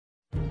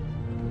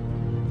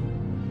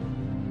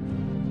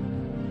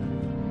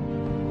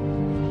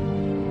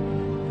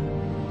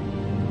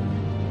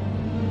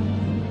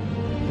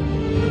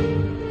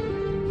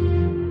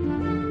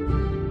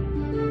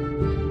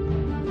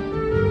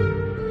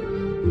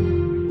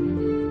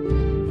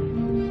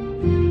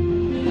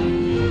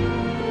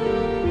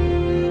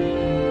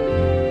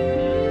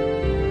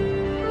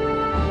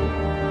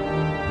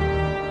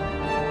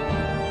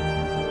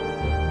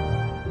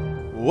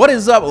What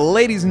is up,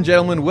 ladies and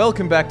gentlemen?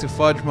 Welcome back to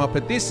Fudge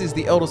Muppet. This is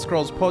the Elder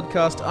Scrolls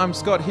podcast. I'm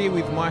Scott here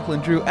with Michael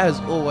and Drew as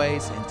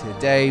always, and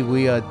today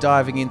we are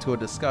diving into a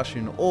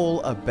discussion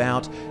all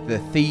about the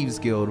Thieves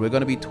Guild. We're going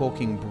to be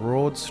talking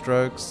broad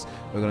strokes.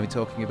 We're going to be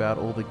talking about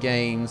all the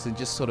games and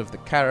just sort of the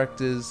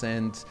characters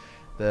and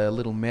the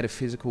little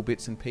metaphysical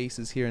bits and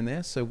pieces here and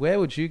there. So where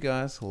would you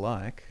guys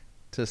like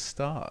to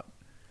start?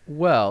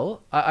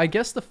 Well, I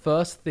guess the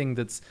first thing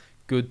that's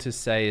good to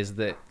say is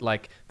that,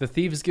 like, the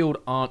Thieves Guild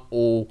aren't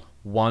all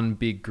one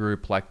big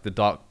group like the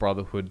Dark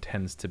Brotherhood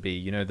tends to be.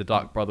 You know, the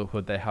Dark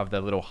Brotherhood, they have their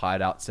little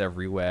hideouts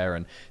everywhere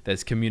and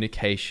there's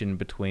communication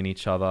between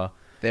each other.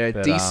 They're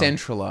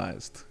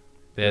decentralized.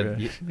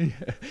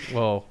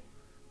 Well,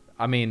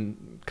 I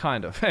mean,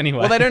 kind of. Anyway.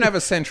 Well, they don't have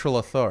a central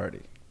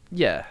authority.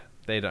 Yeah,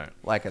 they don't.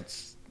 Like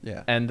it's...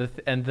 Yeah. And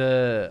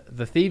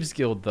the Thieves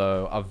Guild,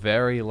 though, are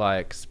very,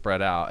 like,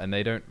 spread out, and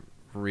they don't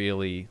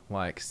really,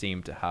 like,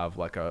 seem to have,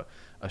 like, a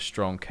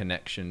strong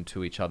connection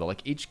to each other.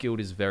 Like, each guild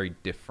is very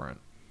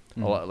different.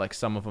 Or, like,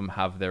 some of them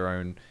have their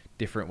own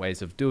different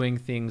ways of doing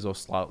things, or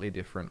slightly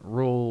different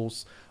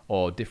rules,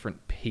 or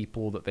different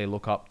people that they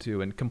look up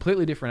to, and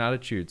completely different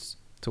attitudes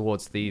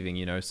towards thieving.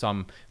 You know,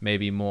 some may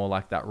be more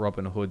like that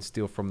Robin Hood,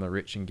 steal from the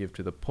rich and give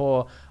to the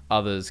poor.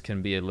 Others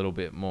can be a little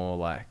bit more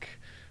like,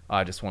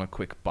 I just want a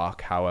quick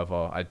buck,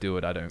 however I do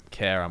it, I don't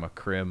care, I'm a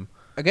crim.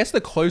 I guess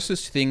the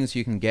closest things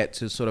you can get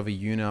to sort of a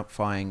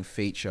unifying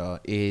feature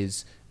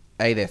is,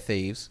 A, they're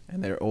thieves,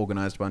 and they're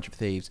organized bunch of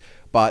thieves,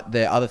 but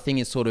the other thing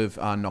is sort of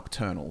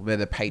nocturnal. They're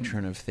the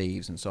patron of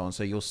thieves and so on.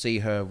 So you'll see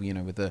her, you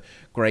know, with the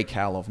grey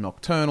cowl of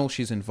nocturnal,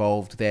 she's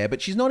involved there,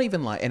 but she's not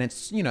even like, and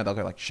it's, you know, they'll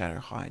go like shadow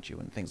hide you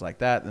and things like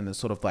that, and there's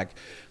sort of like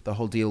the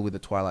whole deal with the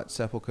Twilight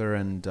Sepulchre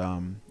and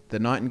the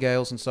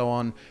Nightingales and so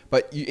on,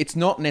 but it's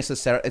not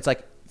necessary. It's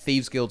like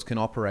Thieves Guilds can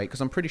operate,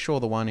 because I'm pretty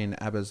sure the one in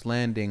Abba's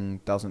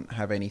Landing doesn't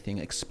have anything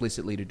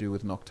explicitly to do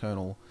with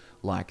nocturnal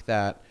like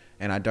that.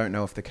 And I don't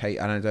know if the case,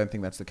 and I don't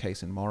think that's the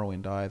case in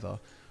Morrowind either.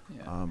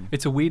 Yeah.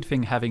 It's a weird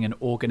thing having an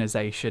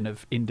organization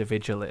of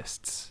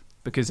individualists,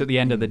 because at the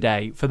end of the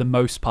day, for the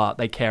most part,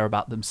 they care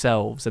about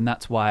themselves, and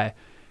that's why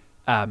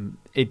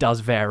it does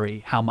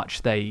vary how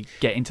much they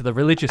get into the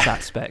religious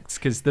aspects.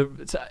 Because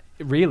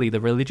really, the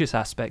religious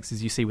aspects,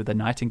 as you see with the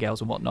Nightingales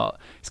and whatnot,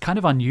 it's kind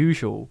of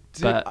unusual.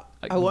 But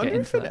I wonder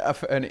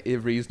if an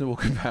reasonable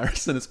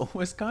comparison is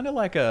almost kind of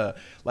like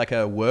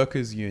a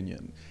workers'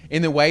 union,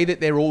 in the way that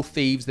they're all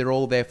thieves, they're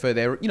all there for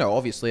their, you know,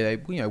 obviously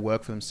they, you know,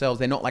 work for themselves.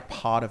 They're not like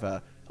part of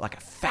a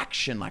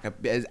faction,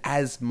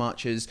 as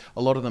much as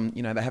a lot of them,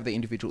 you know, they have their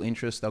individual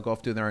interests, they'll go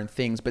off do their own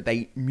things, but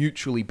they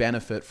mutually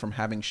benefit from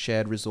having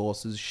shared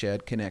resources,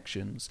 shared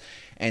connections,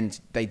 and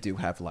they do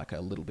have like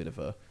a little bit of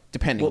a,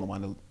 depending on the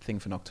one thing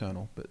for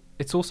nocturnal. But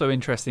it's also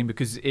interesting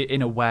because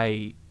in a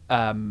way,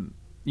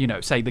 you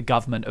know, say the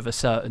government of a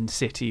certain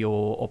city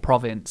or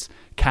province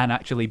can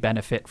actually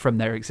benefit from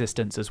their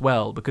existence as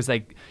well, because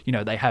they, you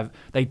know,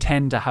 they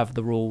tend to have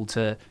the rule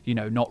to, you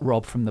know, not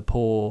rob from the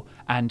poor,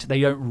 and they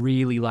don't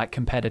really like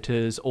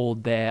competitors or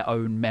their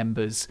own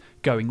members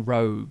going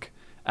rogue,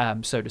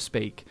 so to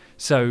speak.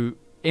 So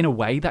in a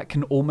way, that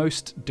can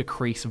almost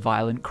decrease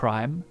violent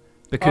crime,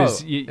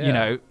 because you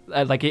know,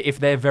 like if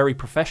they're very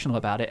professional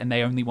about it and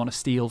they only want to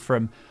steal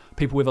from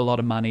people with a lot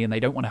of money and they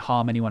don't want to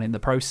harm anyone in the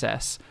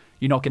process,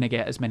 you're not going to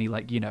get as many,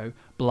 like, you know,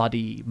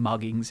 bloody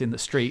muggings in the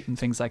street and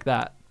things like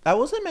that. That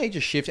was a major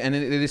shift, and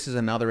this is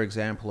another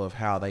example of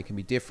how they can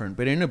be different.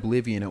 But in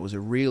Oblivion, it was a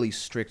really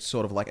strict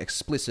sort of like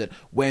explicit,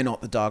 we're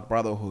not the Dark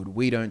Brotherhood,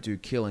 we don't do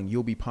killing,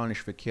 you'll be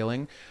punished for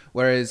killing.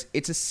 Whereas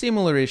it's a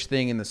similar-ish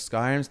thing in the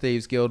Skyrim's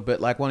Thieves Guild,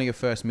 but like one of your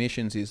first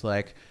missions is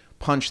like,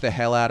 punch the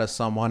hell out of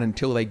someone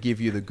until they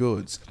give you the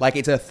goods. Like,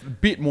 it's a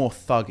bit more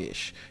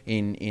thuggish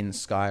in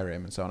Skyrim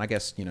and so on, I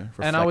guess, you know.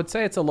 And I would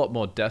say it's a lot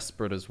more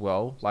desperate as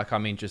well. Like, I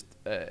mean, just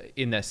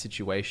in their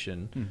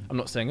situation, I'm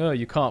not saying, oh,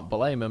 you can't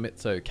blame them,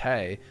 it's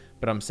okay.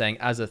 But I'm saying,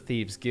 as a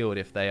Thieves Guild,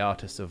 if they are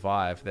to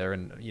survive, they're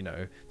in, you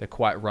know, they're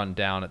quite run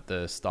down at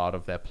the start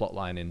of their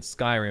plotline in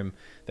Skyrim.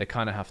 They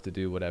kind of have to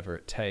do whatever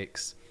it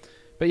takes.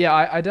 But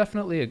yeah, I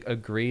definitely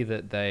agree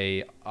that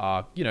they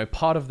are, you know,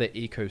 part of the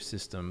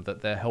ecosystem,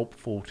 that they're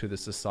helpful to the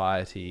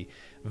society,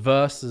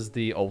 versus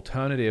the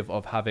alternative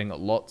of having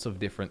lots of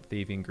different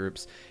thieving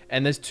groups.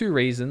 And there's two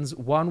reasons.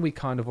 One, we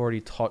kind of already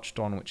touched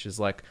on, which is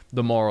like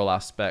the moral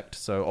aspect.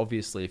 So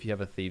obviously, if you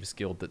have a Thieves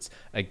Guild that's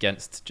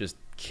against just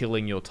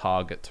killing your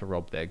target to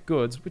rob their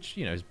goods, which,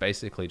 you know, is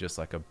basically just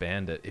like a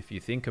bandit if you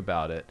think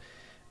about it,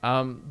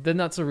 then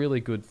that's a really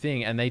good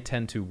thing. And they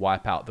tend to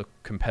wipe out the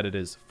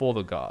competitors for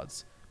the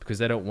guards, because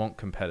they don't want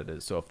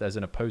competitors. So if there's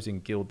an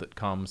opposing guild that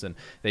comes and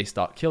they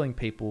start killing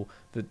people,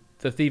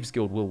 the Thieves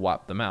Guild will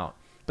wipe them out.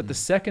 But the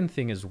second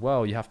thing as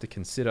well you have to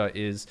consider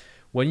is,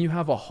 when you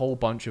have a whole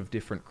bunch of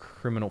different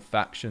criminal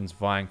factions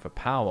vying for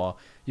power,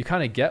 you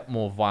kind of get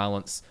more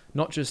violence,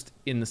 not just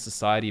in the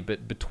society,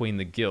 but between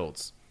the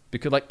guilds.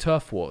 Because, like,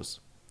 turf wars,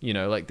 you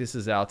know, like, this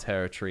is our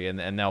territory,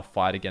 and they'll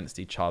fight against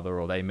each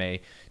other, or they may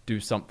do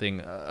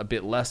something a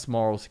bit less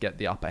moral to get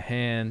the upper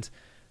hand.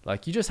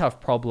 Like, you just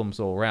have problems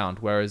all around.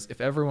 Whereas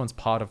if everyone's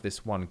part of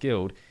this one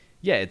guild,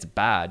 yeah, it's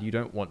bad. You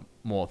don't want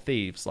more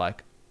thieves.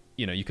 Like,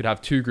 you know, you could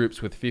have 2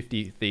 groups with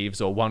 50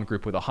 thieves or 1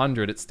 group with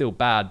 100. It's still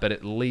bad, but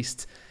at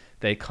least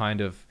they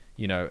kind of,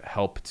 you know,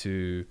 help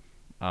to,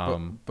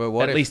 but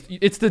what at if, least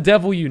it's the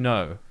devil, you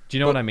know. Do you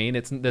know what I mean?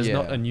 There's yeah.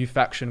 not a new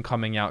faction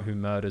coming out who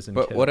murders and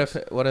But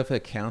kills. what if a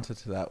counter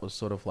to that was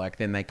sort of like,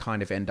 then they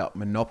kind of end up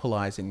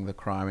monopolizing the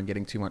crime and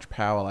getting too much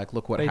power. Like,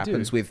 look what They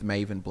happens do. with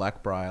Maven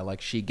Blackbriar.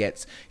 Like, she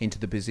gets into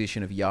the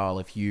position of Jarl.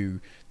 If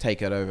you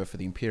take it over for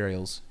the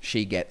Imperials,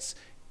 she gets,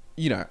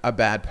 you know, a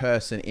bad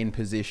person in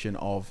position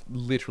of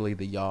literally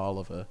the Jarl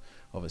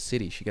of a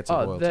city. She gets a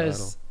royal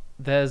title.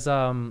 There's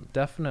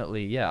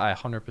definitely, yeah, I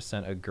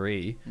 100%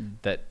 agree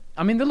that,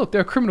 I mean, look,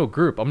 they're a criminal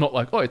group. I'm not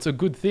like, oh, it's a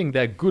good thing.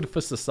 They're good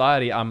for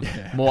society. I'm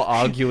more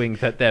arguing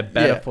that they're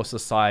better for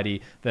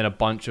society than a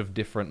bunch of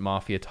different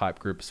mafia type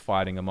groups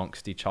fighting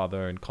amongst each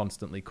other and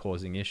constantly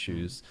causing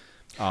issues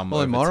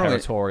over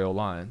territorial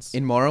lines.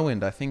 In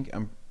Morrowind, I think,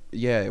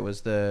 it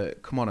was the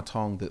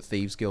Kumonatong that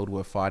Thieves Guild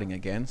were fighting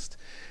against.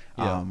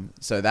 Yeah.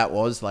 So that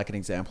was like an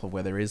example of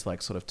where there is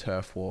like sort of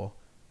turf war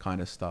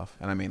kind of stuff.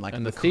 And I mean, like,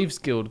 and the Thieves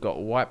Guild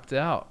got wiped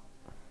out.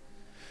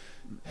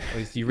 At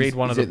least you read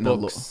one of the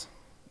books.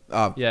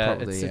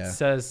 Probably, it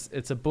says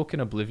it's a book in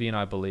Oblivion,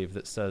 I believe,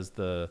 that says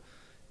the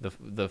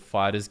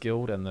Fighters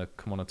Guild and the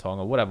Kumonatong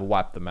or whatever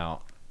wiped them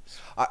out.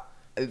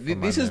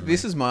 This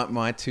is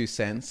my 2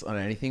 cents on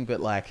anything, but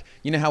like,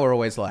 you know how we're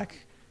always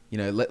like, you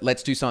know,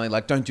 let's do something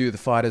like, don't do the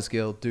Fighters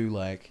Guild, do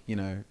like, you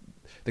know,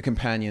 the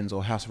Companions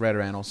or House of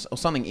Redoran or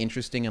something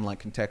interesting and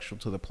like contextual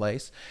to the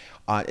place.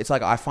 It's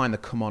like, I find the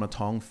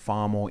Kumonatong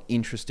far more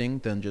interesting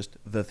than just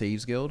the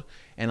Thieves Guild,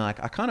 and like,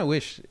 I kind of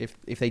wish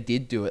if they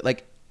did do it,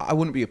 like, I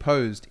wouldn't be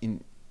opposed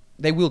in,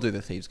 they will do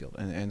the Thieves Guild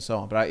and so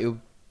on, but it would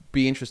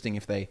be interesting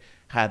if they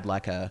had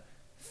like a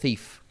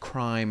thief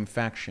crime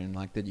faction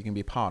like that you can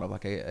be part of,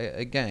 like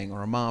a gang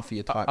or a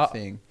mafia type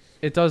thing.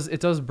 It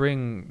does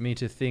bring me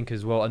to think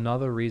as well,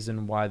 another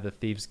reason why the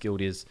Thieves Guild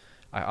is,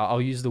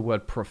 I'll use the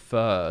word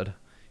preferred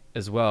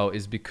as well,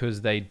 is because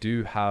they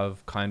do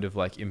have kind of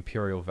like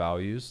imperial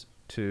values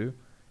too,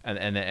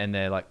 and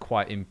they're like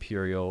quite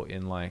imperial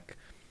in like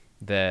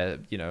their,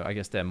 you know, I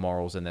guess their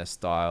morals and their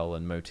style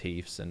and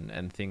motifs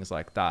and things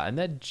like that, and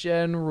their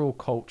general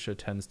culture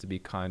tends to be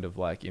kind of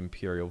like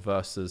imperial,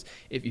 versus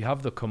if you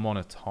have the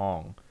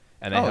Kumonatong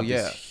and they have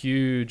this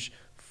huge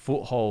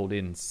foothold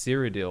in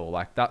Cyrodiil,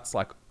 like that's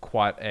like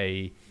quite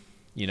a,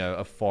 you know,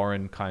 a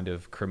foreign kind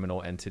of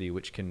criminal entity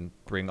which can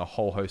bring a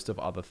whole host of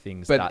other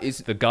things that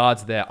the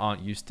guards there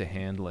aren't used to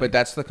handling. But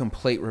that's the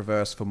complete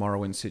reverse for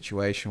Morrowind's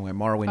situation, where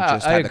Morrowind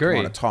just had the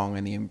Kumonatong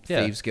and the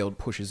Thieves Guild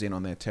pushes in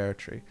on their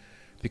territory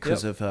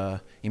because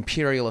of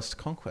imperialist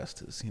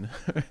conquestors, you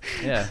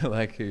know,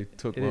 like who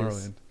took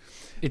Morrowind.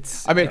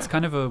 It's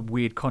kind of a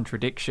weird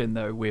contradiction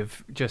though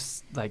with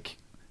just like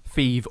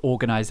thief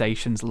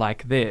organizations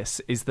like this,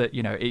 is that,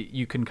 you know,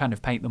 you can kind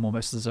of paint them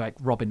almost as like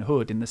Robin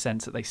Hood in the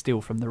sense that they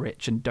steal from the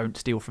rich and don't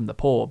steal from the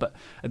poor, but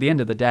at the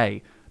end of the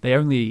day they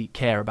only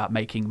care about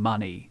making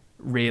money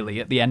really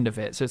at the end of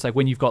it. So it's like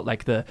when you've got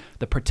like the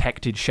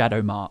protected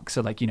shadow mark,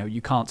 so like, you know,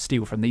 you can't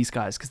steal from these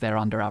guys because they're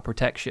under our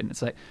protection.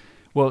 It's like,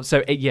 well,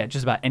 so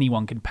just about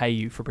anyone can pay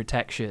you for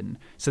protection.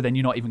 So then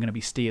you're not even going to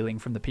be stealing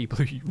from the people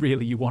who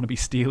you want to be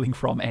stealing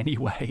from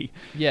anyway.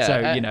 Yeah.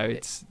 So, you know,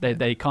 it's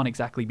they can't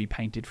exactly be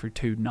painted through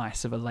too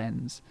nice of a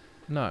lens.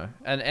 No,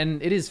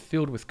 and it is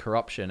filled with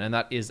corruption, and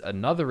that is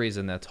another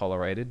reason they're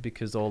tolerated,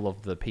 because all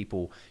of the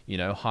people, you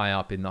know, high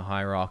up in the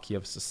hierarchy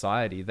of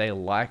society, they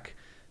like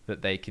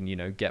that they can, you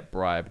know, get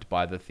bribed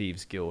by the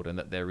Thieves Guild, and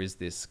that there is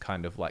this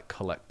kind of like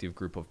collective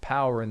group of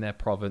power in their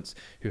province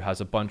who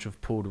has a bunch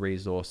of pooled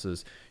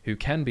resources, who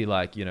can be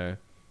like, you know,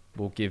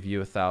 we'll give you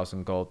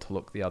 1,000 gold to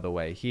look the other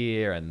way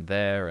here and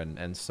there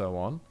and so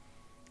on.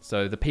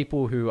 So the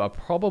people who are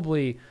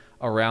probably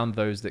around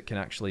those that can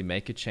actually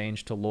make a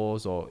change to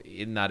laws or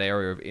in that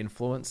area of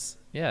influence,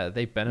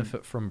 they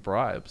benefit from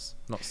bribes.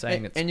 I'm not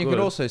saying it's and you good,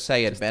 could also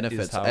say it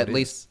benefits, at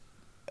least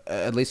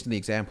in the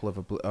example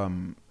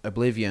of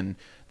Oblivion,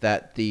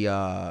 that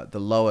the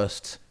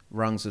lowest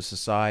rungs of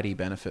society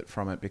benefit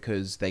from it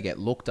because they get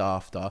looked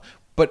after.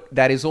 But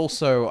that is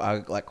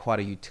also like quite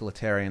a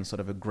utilitarian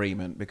sort of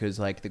agreement, because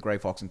like the Grey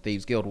Fox and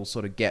Thieves Guild will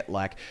sort of get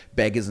like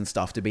beggars and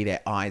stuff to be their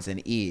eyes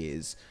and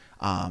ears.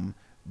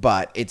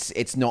 But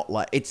it's not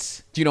like,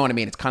 it's, do you know what I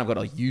mean? It's kind of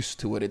got a use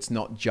to it. It's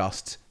not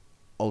just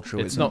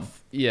altruism. It's not,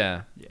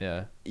 yeah.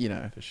 You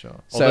know, for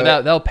sure. So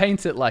although they'll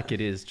paint it like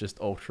it is just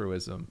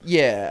altruism.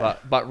 Yeah.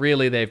 But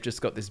really they've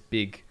just got this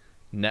big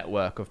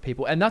network of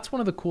people. And that's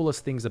one of the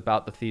coolest things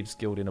about the Thieves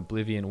Guild in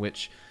Oblivion,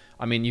 which,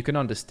 I mean, you can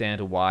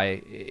understand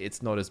why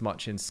it's not as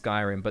much in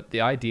Skyrim, but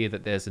the idea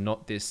that there's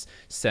not this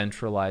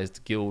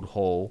centralized guild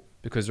hall,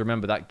 because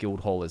remember that guild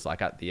hall is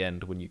like at the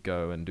end when you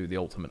go and do the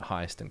ultimate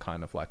heist and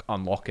kind of like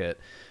unlock it.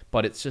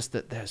 But it's just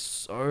that there's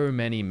so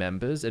many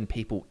members and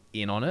people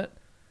in on it.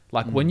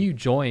 Like when you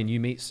join,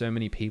 you meet so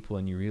many people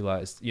and you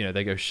realize, you know,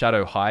 they go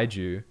shadow hide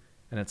you,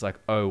 and it's like,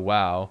 oh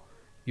wow,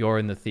 you're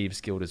in the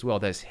Thieves Guild as well.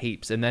 There's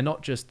heaps, and they're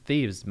not just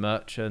thieves,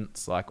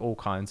 merchants, like all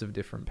kinds of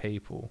different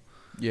people.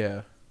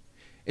 Yeah.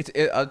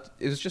 it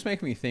was just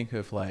making me think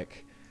of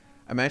like,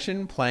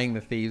 imagine playing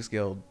the Thieves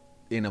Guild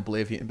in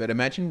Oblivion, but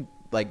imagine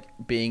like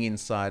being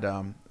inside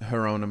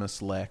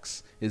Hieronymus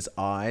Lex's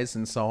eyes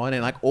and so on,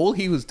 and like all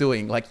he was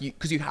doing, like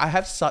I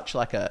have such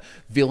like a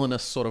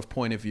villainous sort of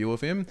point of view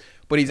of him,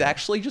 but he's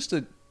actually just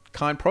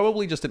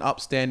probably just an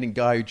upstanding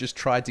guy who just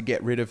tried to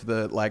get rid of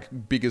the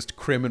like biggest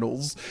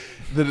criminals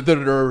that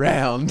are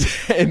around,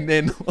 and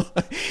then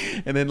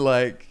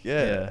like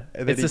yeah.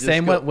 And then it's the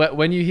same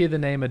when you hear the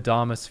name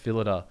Adamus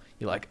Philida,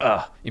 you're like,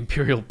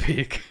 Imperial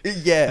Pig.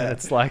 Yeah, and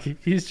it's like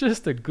he's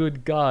just a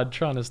good guard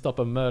trying to stop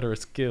a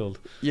murderous guild.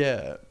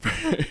 Yeah,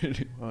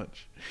 pretty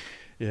much.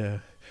 Yeah.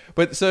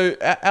 But so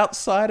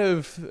outside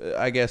of,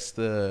 I guess,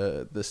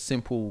 the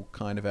simple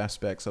kind of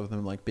aspects of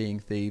them, like being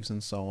thieves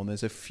and so on,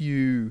 there's a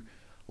few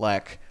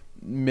like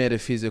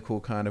metaphysical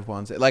kind of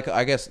ones. Like,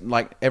 I guess,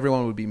 like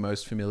everyone would be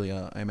most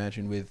familiar, I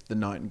imagine, with the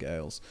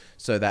Nightingales.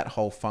 So that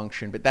whole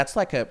function. But that's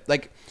like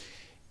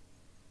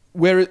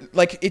where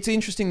like it's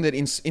interesting that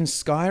in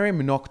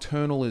Skyrim,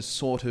 Nocturnal is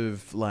sort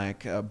of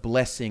like a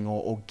blessing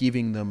or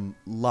giving them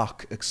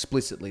luck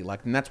explicitly,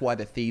 like, and that's why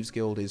the Thieves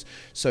Guild is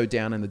so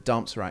down in the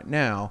dumps right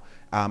now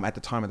at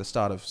the time of the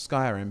start of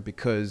Skyrim,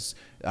 because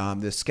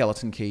the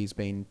skeleton key's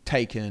been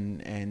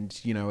taken, and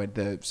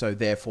so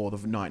therefore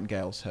the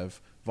Nightingales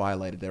have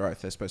violated their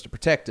oath. They're supposed to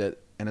protect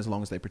it, and as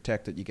long as they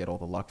protect it, you get all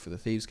the luck for the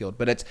Thieves Guild.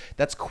 But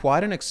that's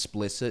quite an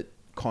explicit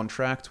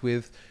contract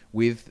with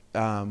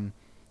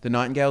the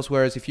Nightingales,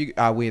 whereas if you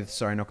are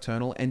with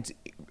Nocturnal, and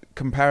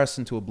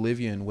comparison to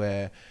Oblivion,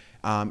 where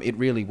it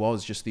really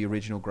was just the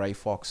original Grey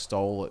Fox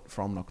stole it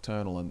from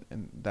Nocturnal,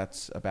 and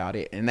that's about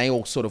it. And they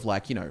all sort of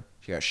like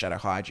shadow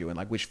hide you and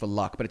like wish for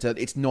luck, but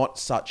it's not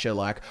such a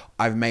like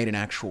I've made an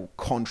actual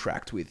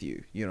contract with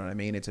you. You know what I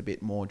mean? It's a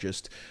bit more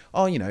just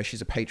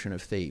she's a patron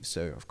of thieves,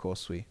 so of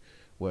course we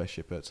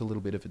worship her. It's a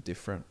little bit of a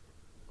different.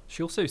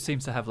 She also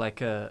seems to have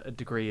like a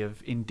degree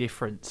of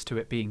indifference to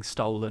it being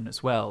stolen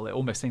as well. It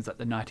almost seems like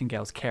the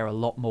Nightingales care a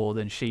lot more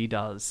than she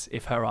does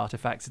if her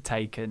artifacts are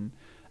taken.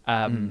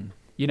 And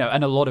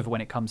a lot of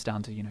when it comes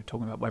down to,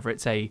 talking about whether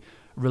it's a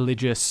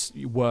religious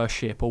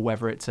worship or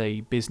whether it's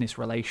a business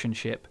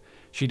relationship,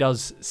 she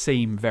does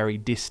seem very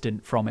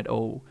distant from it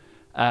all.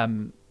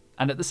 And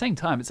at the same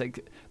time, it's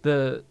like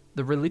the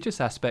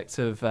religious aspects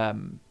of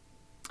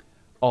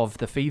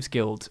the Thieves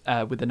Guild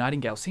with the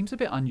Nightingale seems a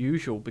bit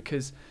unusual,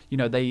 because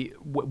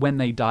when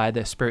they die,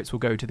 their spirits will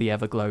go to the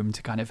Evergloam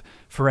to kind of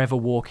forever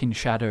walk in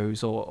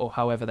shadows, or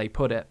however they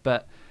put it.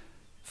 But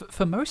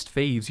for most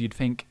thieves, you'd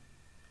think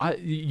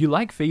you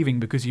like thieving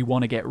because you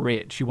want to get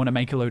rich, you want to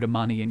make a load of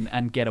money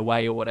and get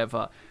away or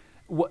whatever.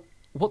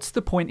 What's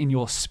the point in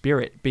your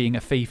spirit being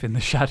a thief in the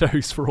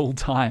shadows for all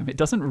time? It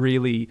doesn't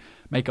really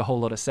make a whole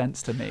lot of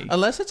sense to me,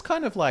 unless it's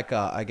kind of like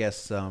I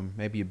guess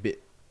maybe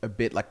a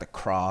bit like the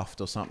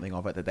craft or something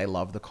of it, that they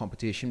love the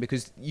competition,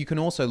 because you can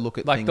also look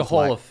at like things the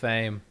Hall of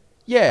Fame.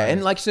 Yeah,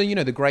 and like, so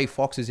the Grey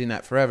Fox is in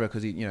that forever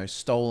because he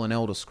stole an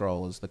Elder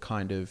Scroll as the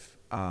kind of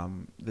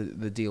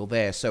the deal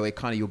there. So it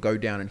kind of, you'll go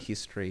down in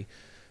history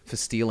for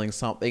stealing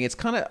something. It's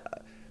kind of,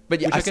 but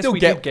yeah, which I guess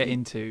we did get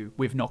into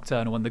with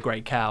Nocturnal and the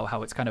Grey Cow,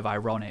 how it's kind of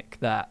ironic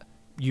that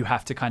you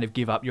have to kind of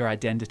give up your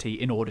identity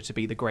in order to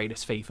be the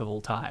greatest thief of all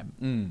time.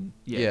 And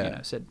the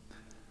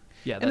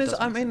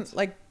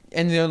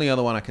only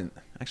other one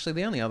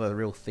the only other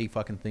real thief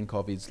I can think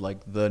of is like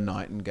the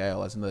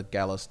Nightingale, as in the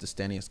Gallus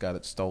Destinius guy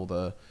that stole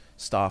the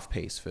staff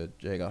piece for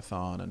Jagar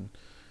Tharn.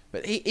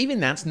 But even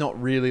that's not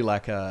really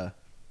like a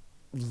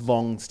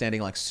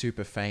long-standing, like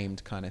super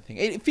famed kind of thing.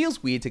 It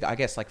feels weird to, I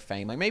guess, like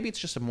fame. Like maybe it's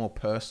just a more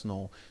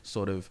personal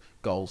sort of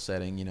goal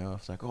setting.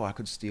 It's like, I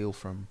could steal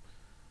from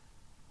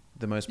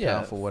the most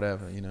powerful,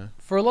 whatever.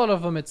 For a lot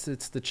of them, it's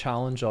the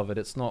challenge of it.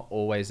 It's not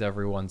always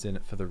everyone's in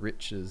it for the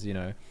riches.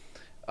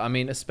 I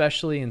mean,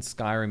 especially in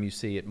Skyrim, you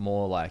see it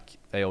more like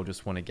they all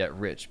just want to get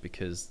rich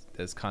because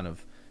there's kind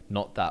of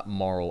not that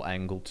moral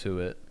angle to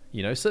it.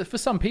 So for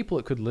some people,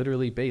 it could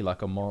literally be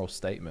like a moral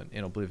statement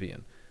in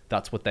Oblivion.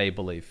 That's what they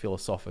believe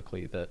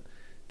philosophically, that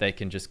they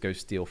can just go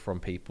steal from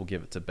people,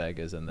 give it to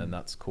beggars, and then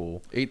that's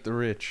cool. Eat the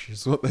rich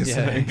is what they're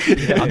saying.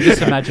 I'm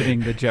just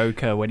imagining the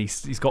Joker when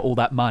he's got all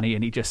that money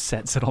and he just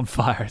sets it on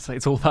fire. It's like,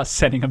 it's all about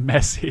sending a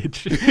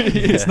message.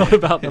 It's not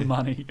about the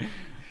money.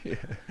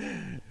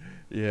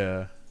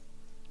 Yeah.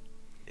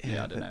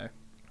 I don't know.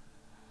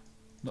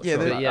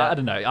 I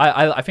don't know.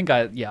 I think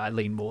I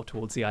lean more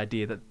towards the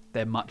idea that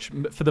they're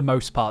for the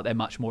most part, they're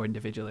much more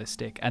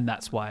individualistic, and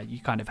that's why you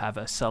kind of have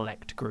a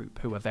select group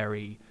who are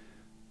very,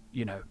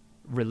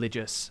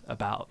 religious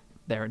about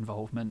their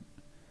involvement.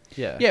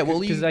 Yeah, well,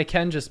 because they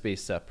can just be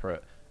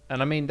separate.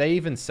 And I mean, they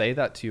even say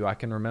that to you. I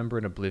can remember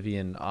in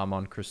Oblivion,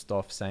 Armand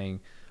Christophe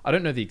saying, I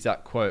don't know the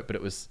exact quote, but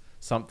it was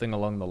something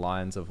along the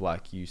lines of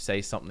like, you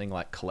say something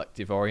like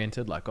collective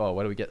oriented, like,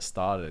 where do we get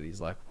started? He's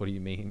like, what do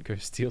you mean? Go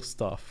steal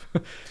stuff.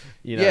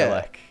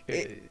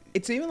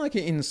 It's even like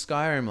in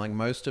Skyrim, like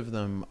most of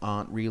them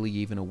aren't really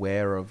even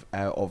aware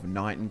of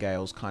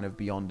Nightingales kind of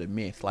beyond a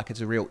myth. Like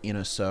it's a real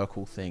inner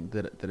circle thing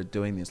that are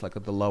doing this, like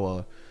the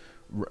lower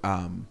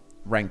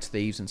ranked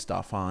thieves and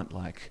stuff aren't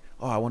like,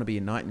 oh, I want to be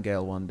a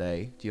nightingale one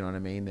day. Do you know what I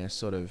mean?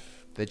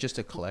 They're just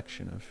a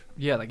collection of...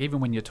 Yeah, like even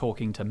when you're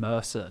talking to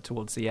Mercer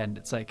towards the end,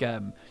 it's like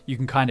you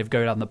can kind of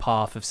go down the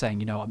path of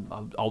saying,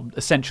 I'll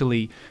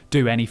essentially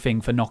do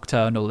anything for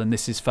Nocturnal, and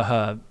this is for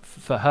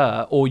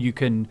her, or you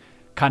can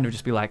kind of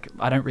just be like,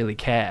 I don't really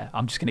care,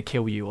 I'm just going to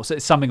kill you, or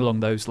something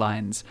along those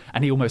lines.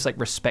 And he almost like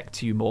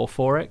respects you more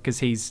for it, because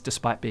he's,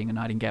 despite being a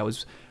nightingale,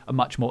 is a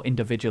much more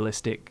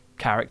individualistic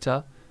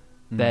character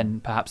than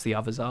perhaps the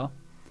others are.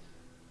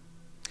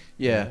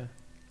 Yeah.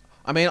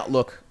 I mean,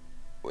 look,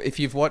 if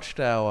you've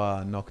watched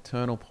our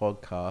Nocturnal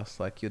podcast,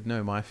 like, you'd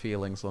know my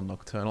feelings on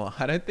Nocturnal.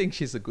 I don't think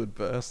she's a good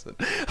person.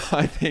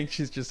 I think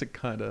she's just a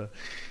kind of,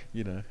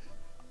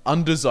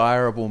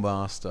 undesirable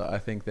master. I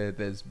think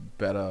there's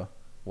better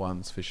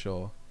ones for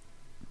sure.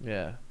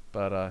 Yeah,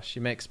 but she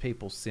makes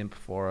people simp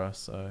for her,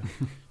 so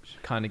she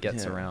kind of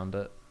gets around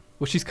it.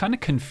 Well, she's kind of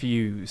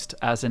confused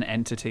as an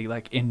entity,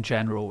 like, in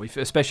general,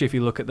 especially if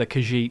you look at the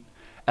Khajiit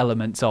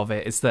elements of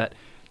it, is that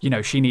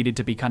she needed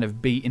to be kind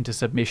of beat into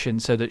submission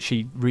so that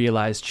she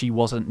realized she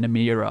wasn't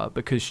Namira,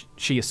 because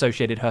she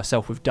associated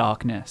herself with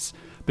darkness,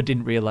 but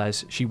didn't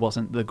realize she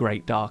wasn't the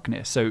great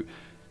darkness. So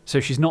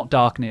she's not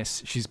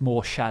darkness, she's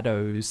more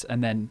shadows.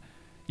 And then,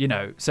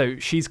 so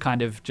she's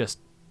kind of just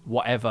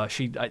whatever.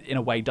 She, in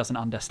a way, doesn't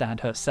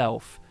understand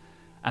herself.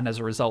 And as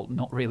a result,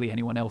 not really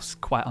anyone else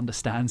quite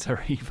understands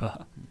her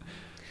either.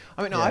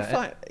 I mean, I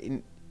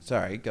find...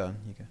 Sorry, go on.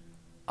 You go.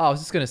 I was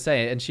just going to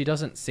say, and she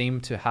doesn't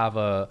seem to have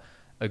a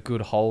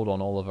good hold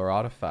on all of her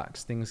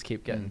artifacts. Things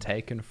keep getting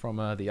taken from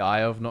her. The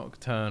Eye of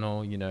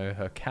Nocturnal,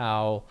 her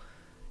cowl,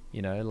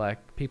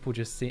 like, people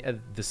just see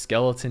the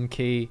skeleton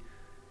key.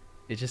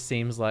 It just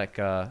seems like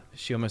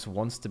she almost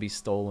wants to be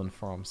stolen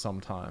from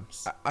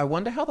sometimes. I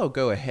wonder how they'll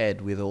go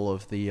ahead with all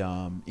of the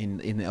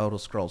in the Elder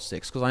Scrolls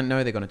 6, because I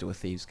know they're going to do a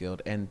Thieves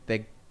Guild, and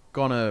they're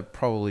going to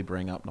probably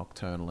bring up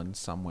Nocturnal in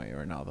some way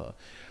or another.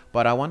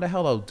 But I wonder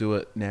how they'll do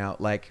it now,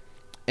 like...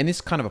 And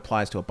this kind of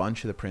applies to a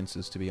bunch of the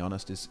princes, to be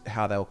honest, is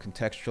how they'll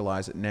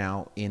contextualize it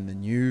now in the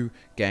new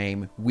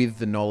game with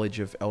the knowledge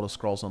of Elder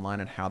Scrolls Online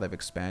and how they've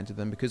expanded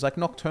them. Because, like,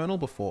 Nocturnal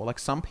before, like,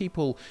 some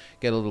people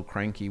get a little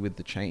cranky with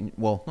the change...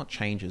 Well, not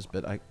changes,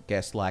 but I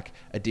guess, like,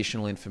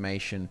 additional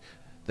information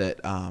that...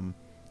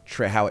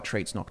 how it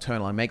treats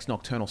Nocturnal. And makes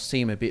Nocturnal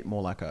seem a bit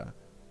more like a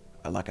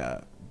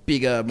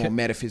bigger, more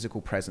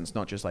metaphysical presence,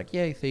 not just like,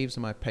 yay, thieves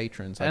are my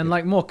patrons. And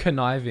like more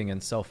conniving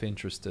and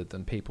self-interested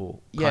than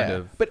people kind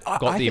of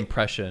got the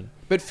impression.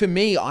 But for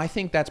me, I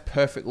think that's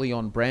perfectly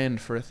on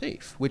brand for a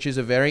thief, which is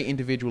a very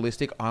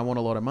individualistic, I want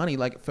a lot of money.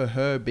 Like, for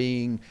her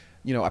being,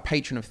 a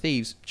patron of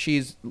thieves,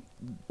 she's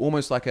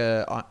almost like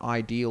a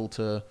ideal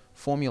to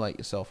formulate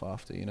yourself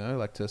after,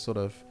 like to sort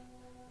of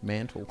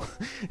mantle.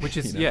 Which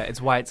is, it's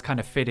why it's kind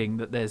of fitting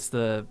that there's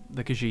the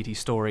Khajiit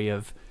story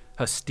of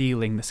her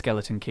stealing the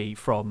skeleton key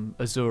from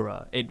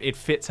Azura. It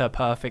fits her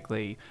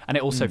perfectly, and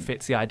it also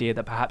fits the idea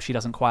that perhaps she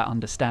doesn't quite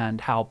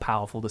understand how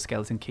powerful the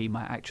skeleton key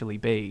might actually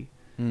be.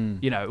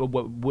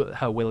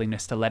 Her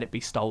willingness to let it be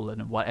stolen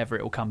and whatever,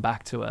 it will come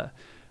back to her.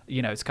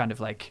 It's kind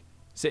of like,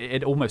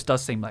 it almost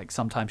does seem like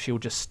sometimes she'll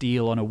just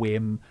steal on a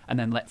whim and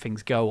then let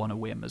things go on a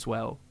whim as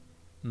well.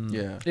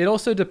 Yeah. It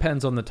also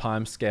depends on the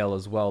time scale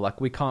as well.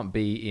 Like, we can't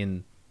be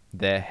in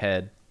their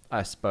head,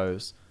 I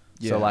suppose.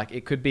 So, like,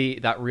 it could be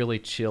that really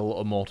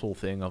chill, immortal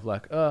thing of,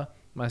 like,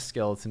 my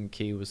skeleton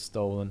key was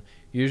stolen.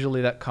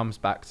 Usually that comes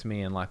back to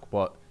me in, like,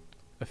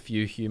 a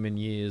few human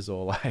years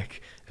or,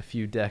 like, a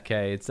few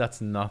decades.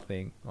 That's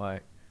nothing.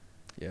 Like,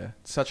 yeah.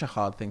 It's such a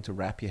hard thing to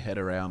wrap your head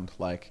around.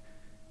 Like,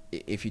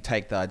 if you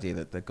take the idea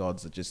that the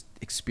gods are just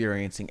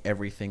experiencing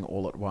everything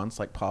all at once,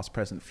 like past,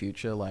 present,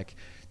 future, like,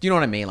 do you know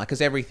what I mean? Like,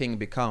 because everything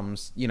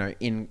becomes,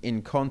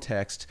 in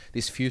context,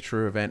 this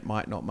future event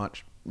might not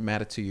much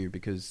matter to you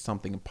because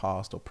something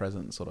past or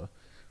present sort of,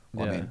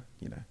 I mean,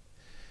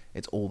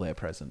 it's all there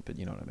present, but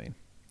you know what I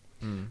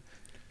mean.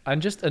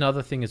 And just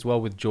another thing as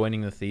well with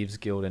joining the Thieves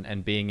Guild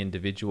and being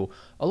individual,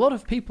 a lot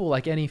of people,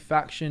 like any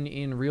faction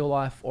in real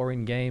life or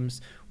in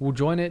games, will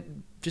join it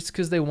just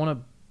because they want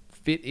to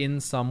fit in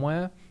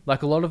somewhere.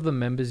 Like, a lot of the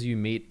members you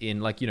meet in,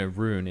 like,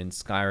 Rune in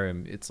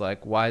Skyrim, it's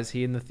like, why is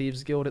he in the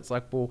Thieves Guild? It's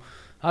like, well,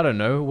 I don't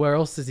know, where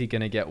else is he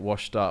going to get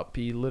washed up?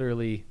 He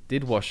literally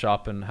did wash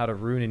up and had a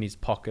rune in his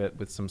pocket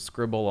with some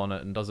scribble on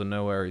it and doesn't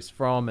know where he's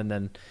from. And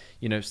then,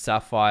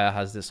 Sapphire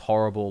has this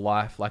horrible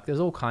life. Like,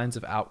 there's all kinds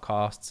of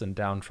outcasts and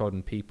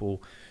downtrodden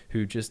people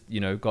who just,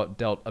 got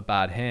dealt a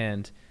bad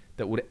hand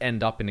that would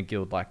end up in a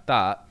guild like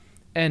that.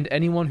 And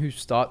anyone who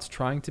starts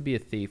trying to be a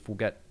thief will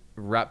get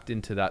wrapped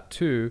into that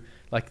too.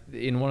 Like,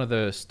 in one of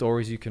the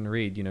stories you can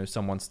read,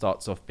 someone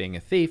starts off being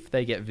a thief,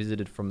 they get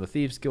visited from the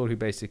Thieves Guild, who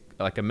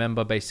like a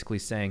member basically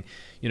saying,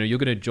 you're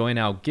going to join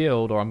our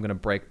guild or I'm going to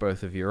break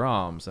both of your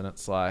arms. And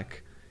it's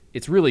like,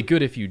 it's really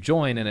good if you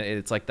join, and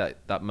it's like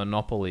that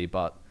monopoly,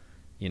 but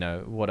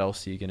what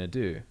else are you going to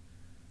do?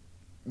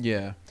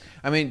 Yeah.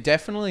 I mean,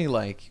 definitely,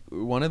 like,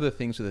 one of the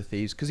things with the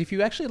thieves, because if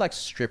you actually, like,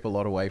 strip a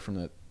lot away from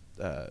the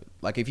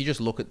like if you just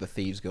look at the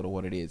Thieves Guild or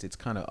what it is, it's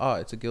kind of, oh,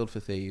 it's a guild for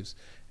thieves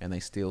and they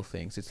steal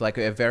things. It's like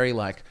a very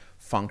like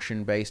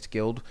function based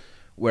guild,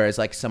 whereas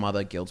like some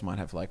other guilds might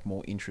have like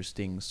more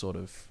interesting sort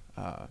of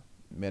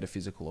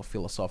metaphysical or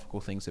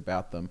philosophical things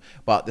about them.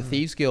 But the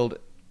Thieves Guild,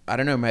 I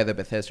don't know whether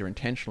Bethesda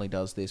intentionally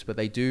does this, but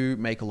they do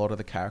make a lot of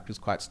the characters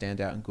quite stand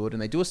out and good.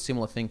 And they do a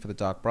similar thing for the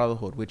Dark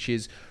Brotherhood, which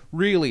is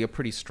really a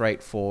pretty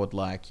straightforward,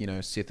 like, you know,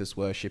 Sithis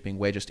worshipping,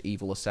 we're just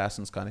evil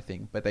assassins kind of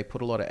thing. But they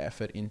put a lot of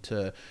effort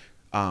into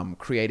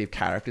creative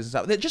characters and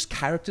stuff. They're just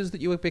characters that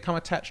you would become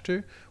attached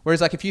to. Whereas,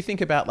 like, if you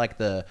think about, like,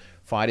 the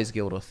Fighters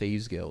Guild or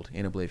Thieves Guild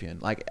in Oblivion,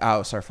 like,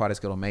 Fighters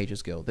Guild or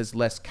Mages Guild, there's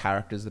less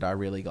characters that I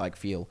really, like,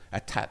 feel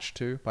attached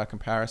to by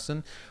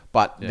comparison.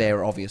 But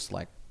they're obvious,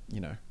 like,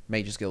 you know,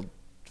 Mages Guild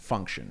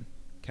function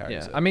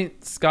characters. Yeah, I mean,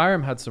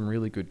 Skyrim had some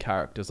really good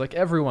characters. Like,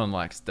 everyone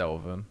likes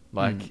Delvin.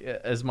 Like,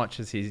 as much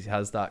as he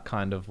has that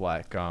kind of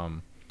like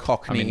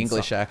Cockney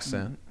English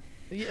accent.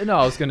 No,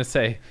 I was gonna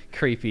say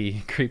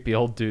creepy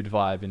old dude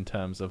vibe in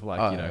terms of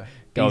like, you know,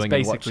 going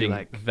and watching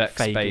like Vex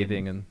Fagin.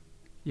 bathing and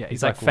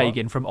he's like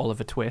Fagin from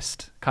Oliver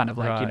Twist, kind of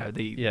like, you know,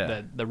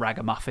 the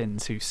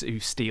ragamuffins who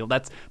steal.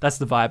 That's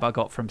the vibe I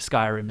got from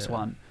Skyrim's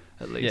one.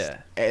 At least.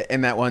 Yeah.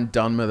 And that one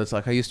Dunmer that's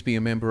like, I used to be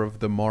a member of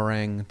the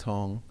Morang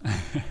Tong.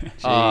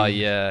 Oh,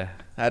 yeah.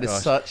 That is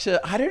such a...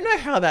 I don't know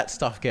how that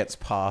stuff gets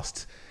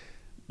past.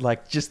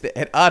 Like, just...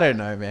 I don't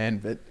know, man,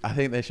 but I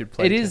think they should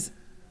play...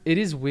 It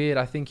is weird.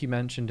 I think you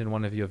mentioned in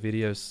one of your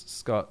videos,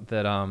 Scott,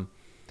 that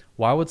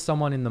why would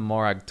someone in the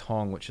Morag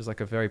Tong, which is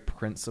like a very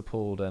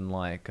principled and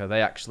like...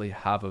 they actually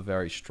have a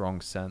very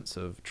strong sense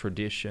of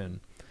tradition,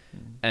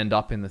 end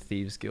up in the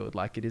Thieves Guild?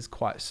 Like, it is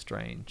quite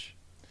strange.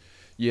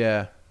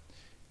 Yeah.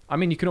 I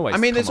mean, you can always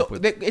come up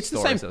with it's the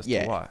same. As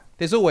to why.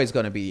 There's always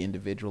going to be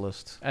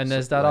individualist. And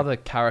there's that other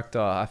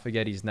character, I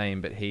forget his name,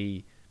 but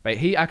he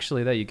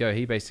actually, there you go.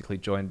 He basically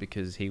joined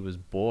because he was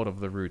bored of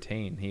the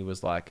routine. He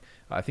was like,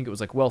 I think it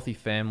was like wealthy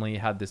family,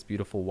 had this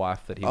beautiful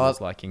wife that he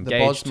was like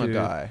engaged to,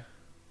 guy.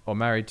 Or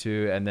married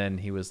to, and then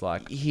he was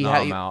like,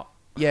 I'm out.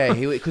 Yeah,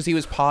 because he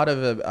was part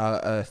of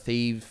a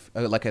thief,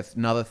 like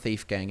another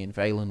thief gang in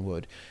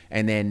Valenwood,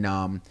 and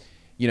then.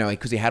 You know,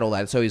 because he had all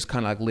that, so he's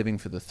kind of like living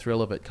for the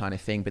thrill of it kind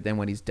of thing. But then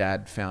when his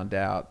dad found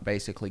out,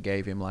 basically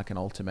gave him like an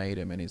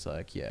ultimatum, and he's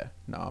like, yeah,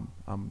 no,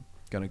 I'm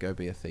going to go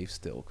be a thief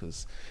still,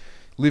 because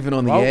living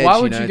on the edge, why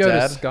would you go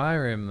Dad? to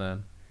Skyrim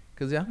then?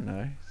 Because, I don't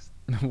know.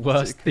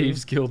 Worst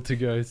Thieves Guild to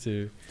go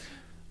to.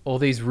 All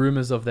these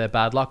rumors of their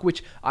bad luck,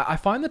 which I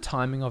find the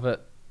timing of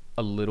it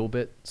a little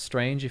bit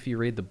strange. If you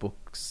read the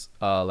books,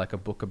 like a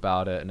book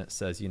about it, and it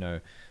says, you know,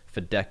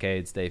 for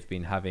decades they've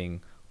been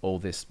having all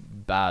this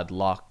bad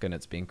luck and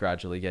it's been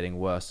gradually getting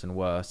worse and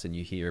worse, and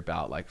you hear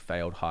about like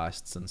failed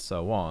heists and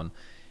so on.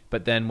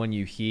 But then when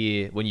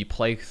you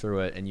play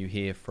through it and you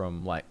hear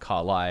from like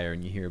Carlisle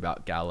and you hear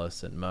about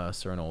Gallus and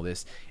Mercer and all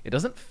this, it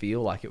doesn't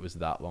feel like it was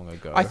that long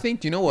ago. I think,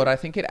 do you know what? I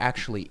think it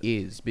actually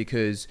is,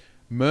 because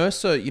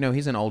Mercer, you know,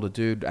 he's an older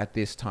dude at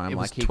this time. It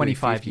like was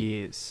 25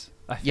 years.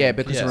 I think. Yeah,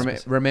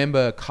 because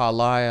remember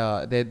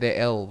Carlisle, they're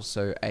elves,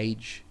 so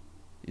age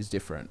is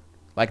different.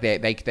 Like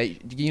they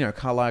you know,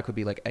 Carlisle could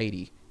be like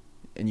 80.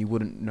 And you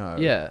wouldn't know.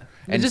 Yeah,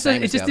 and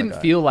it just didn't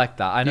feel like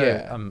that. I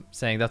know I'm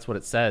saying that's what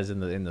it says in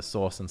the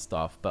source and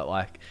stuff, but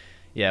like,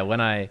 yeah, when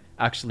I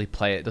actually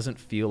play it doesn't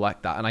feel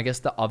like that. And I guess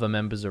the other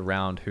members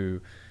around who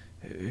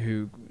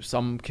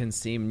some can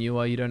seem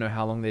newer, you don't know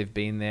how long they've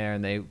been there,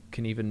 and they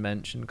can even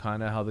mention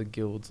kind of how the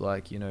guild's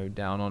like, you know,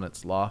 down on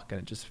its luck, and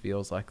it just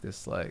feels like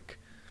this like.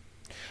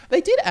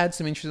 They did add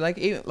some interesting,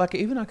 like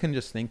even I can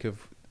just think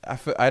of.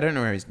 I don't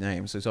know his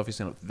name, so it's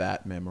obviously not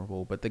that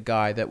memorable. But the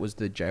guy that was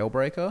the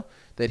jailbreaker,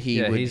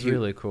 he's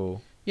really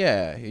cool.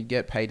 Yeah, he'd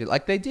get paid.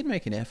 Like they did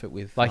make an effort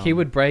with. Like he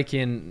would break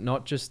in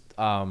not just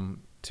to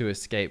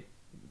escape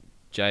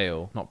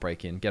jail,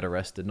 get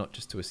arrested, not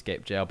just to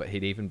escape jail, but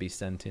he'd even be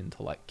sent in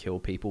to like kill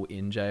people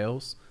in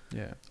jails.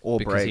 Yeah,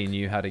 because he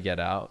knew how to get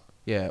out.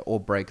 Yeah, or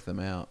break them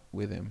out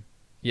with him.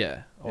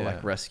 Yeah, or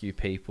like rescue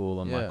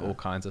people and like all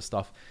kinds of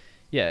stuff.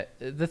 Yeah,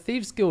 the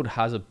Thieves Guild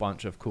has a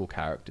bunch of cool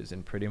characters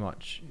in pretty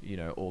much, you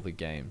know, all the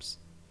games.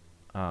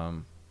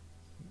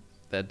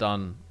 They're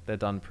done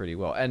pretty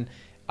well. And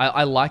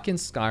I like in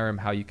Skyrim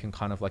how you can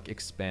kind of like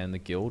expand the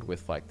guild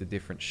with like the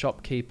different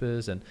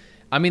shopkeepers. And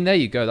I mean, there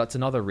you go. That's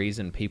another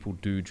reason people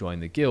do join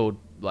the guild.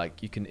 Like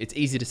it's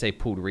easy to say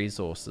pooled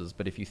resources,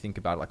 but if you think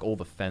about like all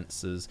the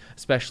fences,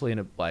 especially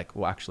in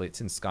actually it's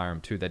in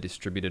Skyrim too, they're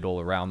distributed all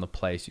around the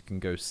place. You can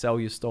go sell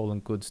your stolen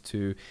goods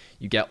to,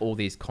 you get all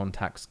these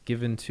contacts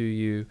given to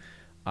you.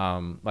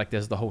 Like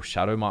there's the whole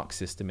shadow mark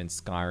system in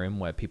Skyrim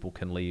where people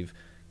can leave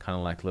kind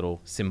of like little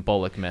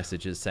symbolic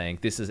messages saying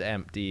this is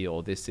empty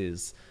or this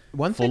is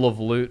full of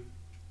loot.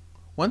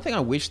 One thing I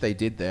wish they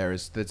did there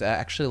is that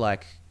actually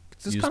like,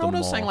 this is kind of what I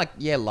was saying, like,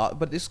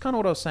 but this is kind of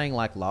what I was saying,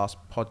 like, last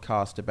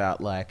podcast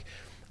about, like,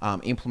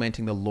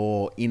 implementing the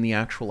law in the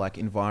actual, like,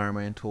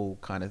 environmental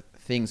kind of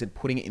things and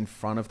putting it in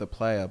front of the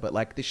player. But,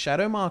 like, the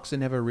shadow marks are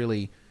never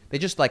really... They're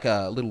just, like,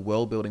 a little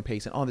world-building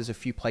piece. And, there's a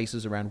few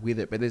places around with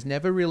it. But there's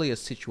never really a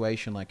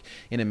situation, like,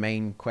 in a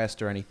main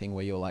quest or anything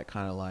where you're, like,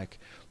 kind of, like...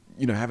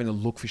 having to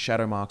look for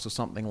shadow marks or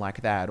something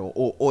like that,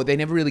 or they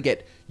never really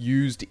get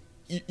used.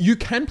 You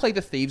can play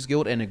the Thieves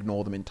Guild and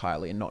ignore them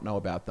entirely and not know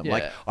about them. Yeah.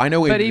 Like, I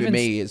know But with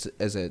me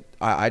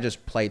I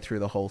just played through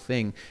the whole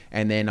thing,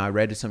 and then I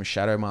read some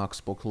shadow marks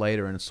book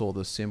later and saw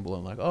the symbol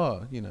and like,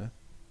 oh,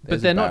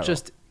 But they're not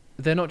just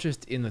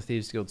in the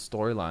Thieves Guild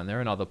storyline. They're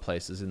in other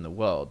places in the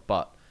world.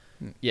 But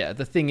yeah,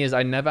 the thing is,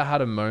 I never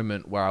had a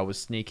moment where I was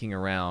sneaking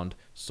around,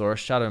 saw a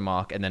shadow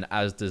mark, and then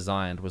as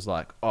designed was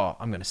like, oh,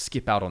 I'm going to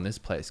skip out on this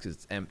place because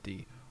it's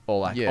empty.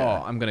 Or like,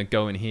 oh, I'm going to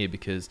go in here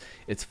because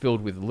it's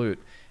filled with loot.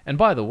 And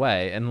by the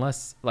way,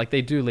 unless, like,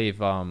 they do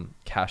leave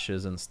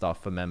caches and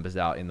stuff for members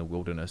out in the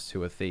wilderness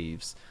who are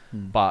thieves.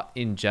 But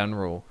in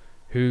general,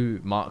 who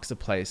marks a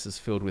place as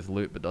filled with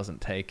loot but doesn't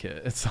take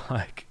it? It's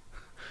like...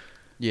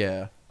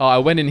 Yeah. Oh, I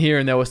went in here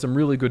and there were some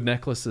really good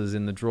necklaces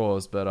in the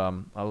drawers, but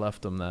I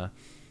left them there.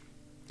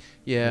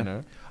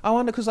 Yeah. I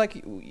wonder, because,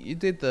 like, you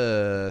did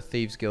the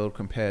Thieves Guild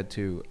compared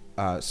to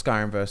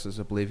Skyrim versus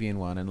Oblivion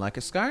one, and, like,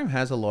 Skyrim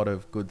has a lot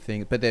of good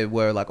things, but there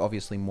were, like,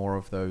 obviously more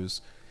of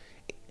those...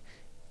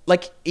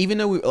 Like, even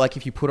though, like,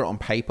 if you put it on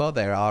paper,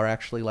 there are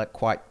actually, like,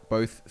 quite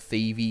both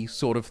thievy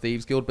sort of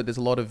Thieves Guild, but there's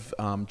a lot of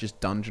just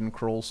dungeon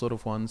crawl sort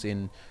of ones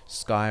in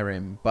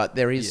Skyrim, but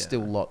there is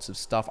still lots of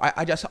stuff.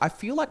 I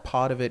feel like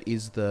part of it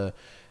is the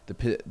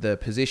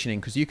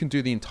positioning, because you can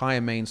do the entire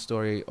main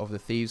story of the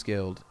Thieves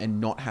Guild and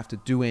not have to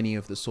do any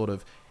of the sort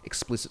of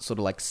explicit sort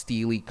of like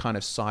steely kind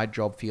of side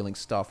job feeling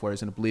stuff,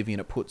 whereas in Oblivion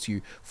it puts you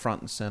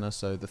front and center.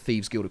 So the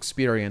Thieves Guild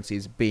experience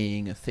is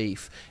being a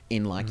thief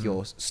in like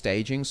your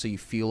staging, so you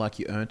feel like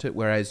you earned it,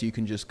 whereas you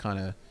can just kind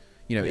of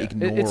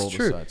ignore all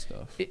the side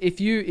stuff. If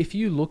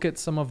you look at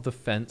some of the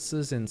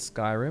fences in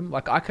Skyrim,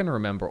 like I can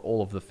remember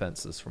all of the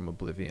fences from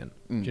Oblivion.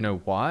 Do you know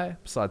why?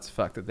 Besides the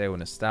fact that they were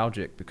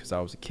nostalgic because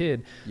I was a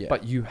kid,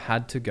 but you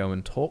had to go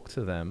and talk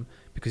to them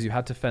because you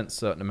had to fence a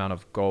certain amount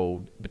of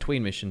gold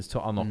between missions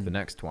to unlock the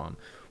next one.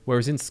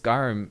 Whereas in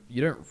Skyrim,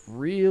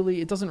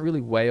 it doesn't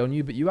really weigh on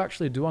you, but you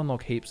actually do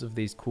unlock heaps of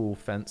these cool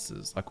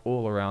fences, like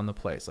all around the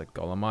place, like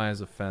Golemaya's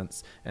a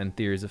fence and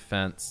Theory's a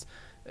fence,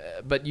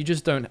 but you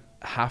just don't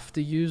have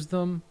to use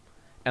them.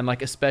 And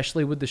like,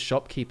 especially with the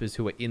shopkeepers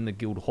who are in the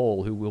guild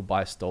hall who will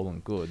buy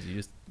stolen goods,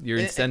 your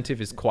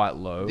incentive is quite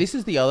low. This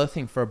is the other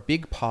thing for a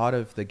big part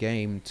of the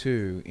game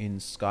too in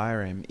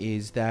Skyrim,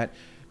 is that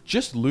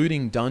just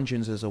looting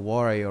dungeons as a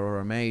warrior or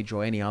a mage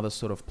or any other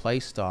sort of play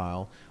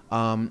style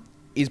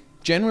is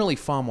generally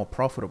far more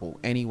profitable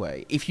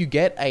anyway. If you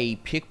get a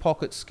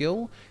pickpocket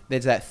skill,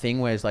 there's that thing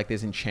where it's like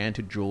there's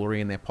enchanted jewelry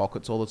in their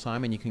pockets all the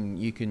time, and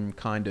you can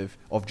kind of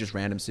just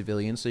random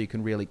civilians, so you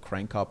can really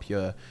crank up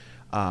your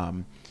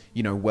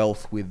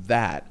wealth with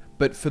that.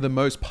 But for the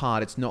most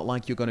part, it's not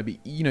like you're going to be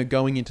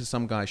going into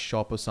some guy's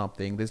shop or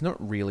something. There's not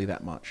really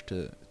that much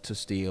to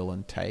steal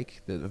and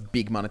take of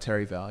big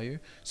monetary value,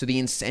 so the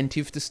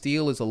incentive to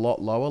steal is a lot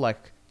lower.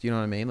 Like, do you know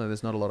what I mean? Like,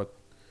 there's not a lot of...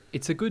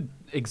 It's a good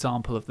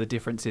example of the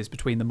differences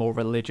between the more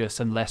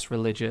religious and less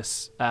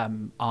religious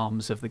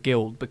arms of the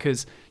guild,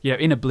 because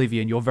in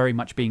Oblivion you're very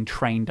much being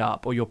trained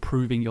up, or you're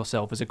proving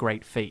yourself as a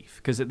great thief,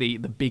 because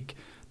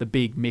the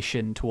big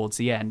mission towards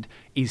the end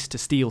is to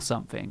steal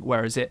something,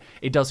 whereas it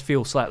does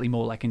feel slightly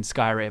more like in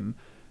Skyrim.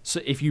 So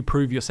if you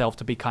prove yourself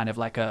to be kind of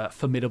like a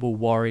formidable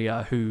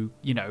warrior who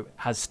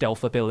has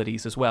stealth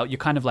abilities as well, you're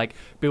kind of like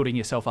building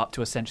yourself up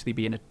to essentially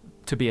be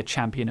a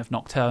champion of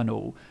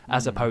Nocturnal,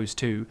 as opposed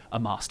to a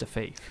master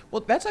thief.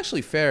 Well, that's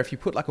actually fair. If you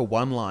put like a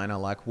one-liner,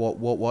 like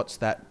what's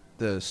that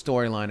the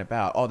storyline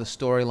about? Oh, the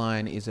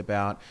storyline is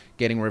about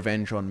getting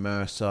revenge on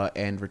Mercer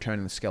and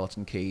returning the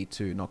skeleton key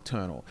to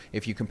Nocturnal.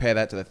 If you compare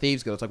that to the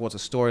Thieves Guild, it's like, what's a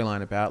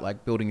storyline about?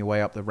 Like building your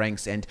way up the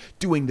ranks and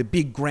doing the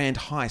big grand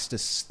heist,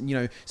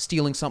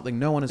 stealing something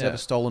no one has ever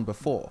stolen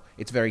before.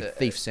 It's very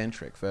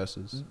thief-centric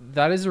versus...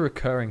 That is a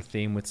recurring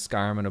theme with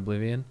Skyrim and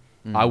Oblivion.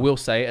 I will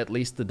say, at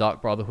least the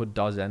Dark Brotherhood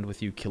does end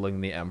with you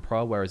killing the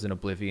Emperor, whereas in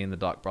Oblivion, the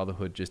Dark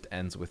Brotherhood just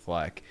ends with,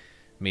 like,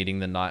 meeting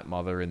the Night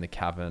Mother in the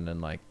cavern and,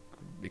 like,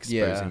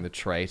 exposing the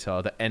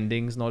traitor. The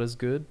ending's not as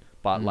good,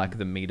 but, like,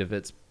 the meat of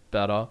it's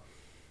better.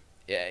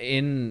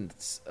 In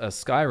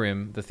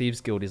Skyrim, the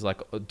Thieves Guild is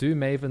like, do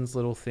Maven's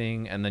little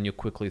thing, and then you're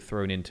quickly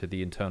thrown into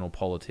the internal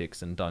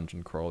politics and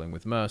dungeon crawling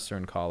with Mercer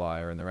and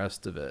Carlisle and the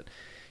rest of it.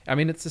 I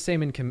mean, it's the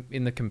same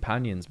in the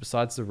Companions.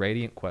 Besides the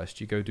Radiant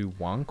quest, you go do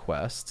one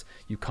quest,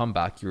 you come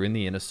back, you're in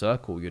the Inner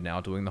Circle, you're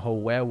now doing the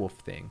whole werewolf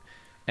thing.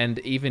 And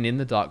even in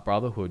the Dark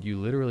Brotherhood, you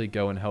literally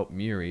go and help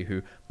Muri,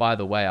 who, by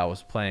the way, I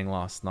was playing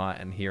last night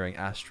and hearing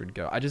Astrid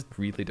go, I just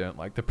really don't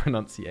like the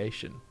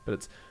pronunciation, but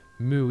it's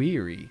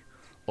Muiri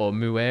or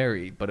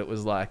Mueri, but it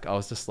was like, I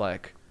was just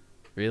like,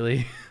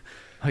 really?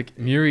 Like,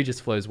 Muri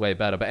just flows way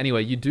better. But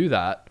anyway, you do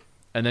that,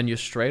 and then you're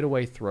straight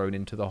away thrown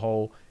into the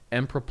whole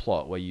Emperor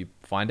plot, where you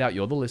find out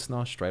you're the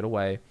listener straight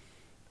away,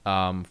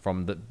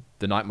 from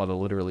the Night Mother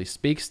literally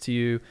speaks to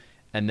you,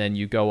 and then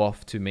you go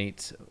off to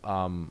meet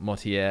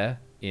Mortier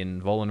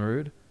in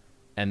Volenrud,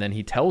 and then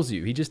he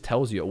just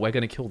tells you, we're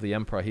going to kill the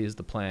Emperor, here's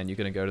the plan, you're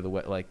going to go to the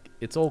like,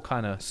 it's all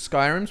kind of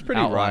Skyrim's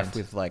pretty outlined. rife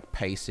with like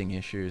pacing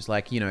issues.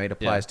 Like, it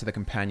applies to the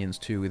companions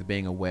too, with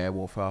being a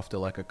werewolf after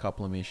like a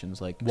couple of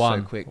missions, like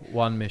so quick.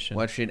 One mission.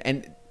 What shit.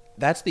 And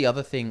that's the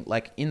other thing,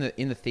 like in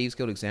the Thieves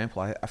Guild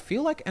example, I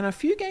feel like, and a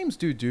few games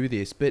do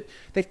this, but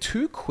they're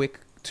too quick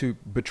to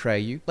betray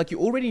you. Like, you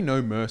already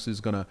know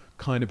Mercer's gonna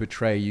kind of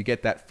betray you. You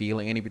get that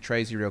feeling, and he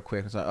betrays you real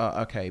quick. It's like,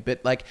 oh, okay.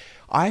 But like,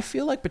 I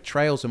feel like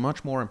betrayals are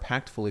much more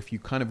impactful if you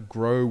kind of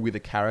grow with a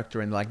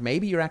character and like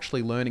maybe you're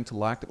actually learning to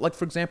like them. Like,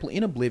 for example,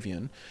 in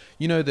Oblivion,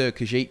 the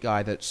Khajiit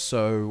guy that's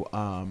so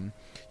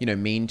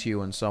mean to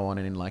you and so on,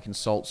 and like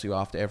insults you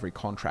after every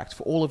contract,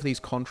 for all of these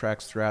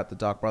contracts throughout the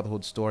Dark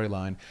Brotherhood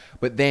storyline.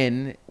 But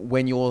then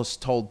when you're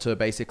told to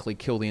basically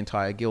kill the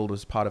entire guild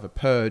as part of a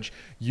purge,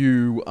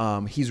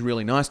 he's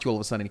really nice to you all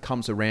of a sudden. He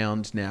comes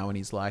around now and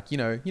he's like, you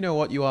know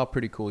what, you are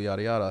pretty cool,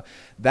 yada yada.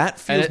 That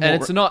feels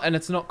and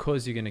it's not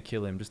cause you're gonna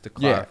kill him, just to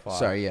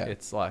clarify.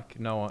 It's like,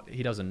 no,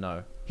 he doesn't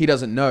know. He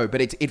doesn't know,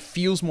 but it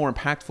feels more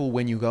impactful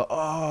when you go,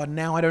 oh,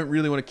 now I don't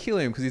really want to kill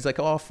him, because he's like,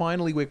 oh,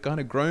 finally we've kind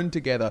of grown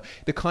together.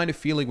 The kind of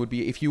feeling would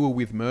be if you were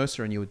with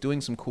Mercer and you were doing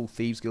some cool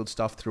Thieves Guild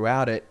stuff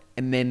throughout it,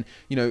 and then,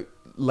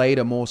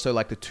 later more so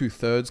like the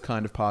 2/3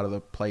 kind of part of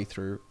the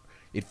playthrough,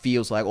 it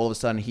feels like all of a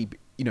sudden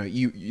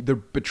the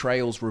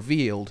betrayal's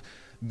revealed,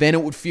 then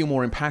it would feel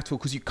more impactful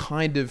because you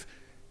kind of,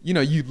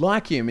 you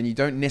like him and you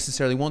don't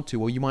necessarily want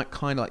to, or you might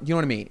kind of like, you know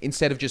what I mean?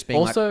 Instead of just being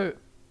also,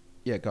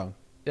 yeah, go on.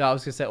 Yeah, I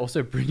was going to say,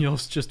 also,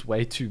 Brynjolf's just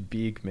way too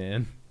big,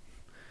 man.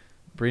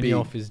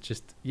 Brynjolf is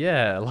just,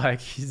 like,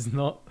 he's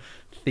not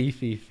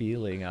thiefy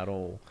feeling at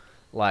all.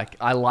 Like,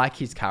 I like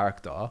his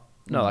character.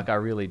 No, like, I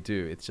really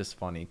do. It's just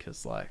funny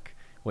because, like,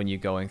 when you're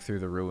going through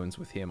the ruins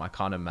with him, I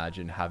can't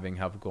imagine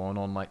have gone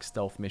on, like,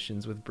 stealth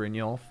missions with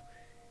Brynjolf.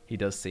 He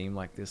does seem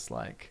like this,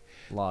 like,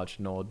 large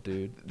Nord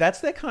dude.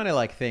 That's their kind of,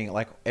 like, thing.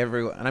 Like,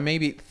 everyone... And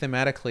maybe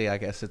thematically, I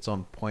guess it's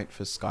on point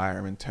for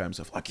Skyrim in terms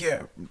of, like,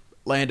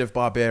 land of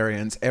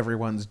barbarians,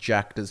 everyone's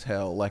jacked as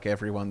hell. Like,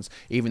 everyone's...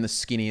 Even the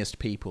skinniest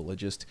people are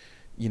just,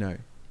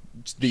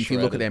 if you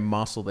look at their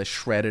muscle, they're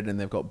shredded and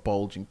they've got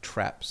bulging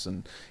traps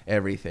and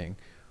everything.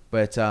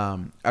 But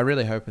I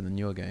really hope in the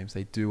newer games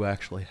they do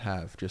actually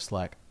have just,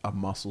 like, a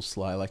muscle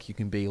slide. Like, you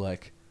can be,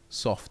 like,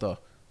 softer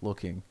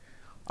looking.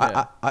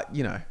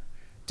 Yeah.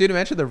 Dude,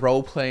 imagine the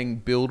role-playing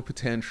build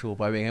potential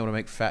by being able to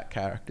make fat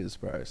characters,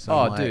 bro.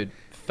 Dude.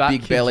 Fat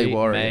big belly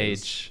warriors.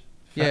 Mage.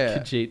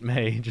 Fat Khajiit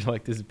mage,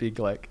 like this big,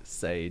 like,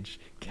 sage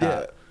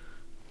cat.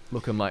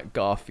 Looking like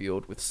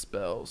Garfield with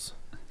spells.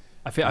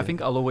 I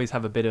think I'll always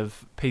have a bit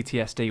of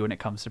PTSD when it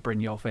comes to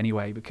Brynjolf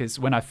anyway, because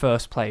when I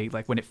first played,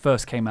 like when it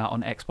first came out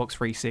on Xbox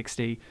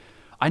 360,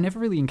 I never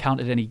really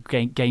encountered any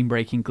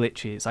game-breaking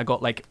glitches. I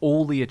got like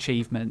all the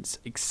achievements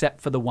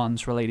except for the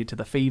ones related to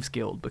the Thieves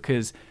Guild,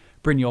 because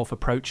Brynjolf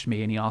approached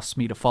me and he asked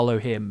me to follow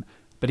him,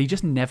 but he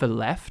just never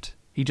left.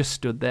 He just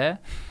stood there.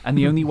 And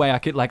the only way I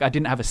could, like, I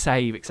didn't have a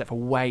save except for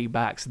way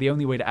back. So the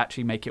only way to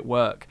actually make it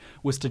work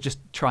was to just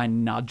try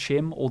and nudge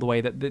him all the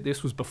way.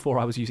 This was before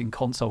I was using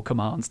console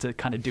commands to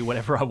kind of do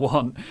whatever I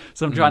want.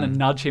 So I'm trying to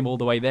nudge him all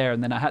the way there.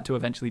 And then I had to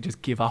eventually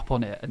just give up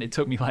on it. And it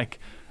took me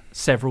like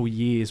several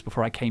years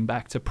before I came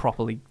back to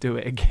properly do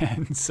it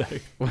again. So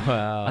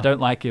wow. I don't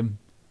like him.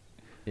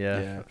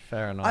 Yeah.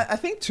 Fair enough. I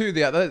think too,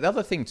 the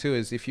other thing too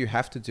is if you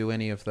have to do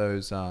any of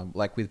those,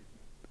 like with,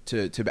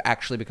 to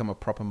actually become a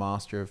proper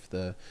master of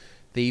the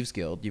Thieves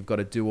Guild, you've got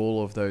to do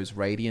all of those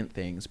Radiant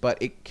things.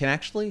 But it can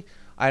actually,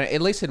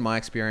 at least in my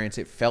experience,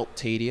 it felt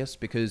tedious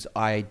because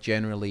I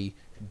generally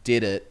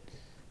did it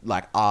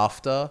like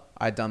after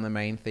I'd done the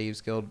main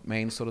Thieves Guild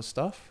main sort of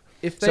stuff.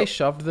 If they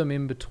shoved them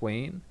in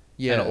between,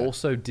 and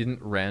also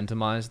didn't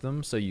randomize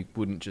them, so you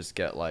wouldn't just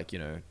get like,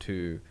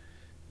 two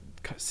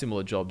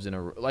similar jobs in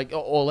a like,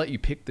 or let you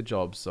pick the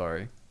jobs.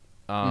 Sorry.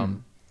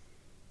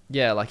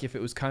 Yeah, like if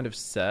it was kind of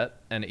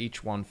set and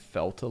each one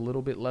felt a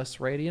little bit less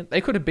radiant, they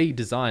could have been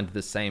designed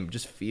the same,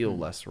 just feel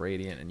less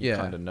radiant, and you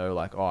kind of know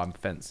like, oh, I'm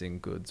fencing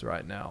goods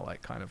right now,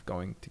 like kind of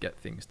going to get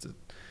things to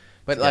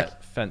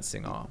like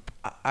fencing up.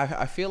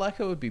 I feel like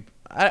it would be,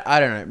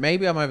 I don't know,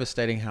 maybe I'm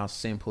overstating how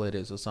simple it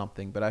is or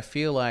something, but I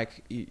feel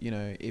like,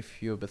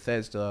 if you're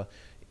Bethesda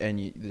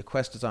and the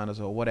quest designers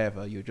or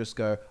whatever, you just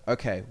go,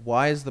 okay,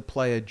 why is the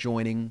player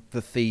joining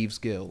the Thieves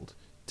Guild?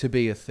 To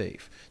be a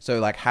thief. So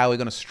like, how are we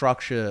going to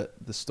structure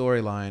the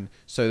storyline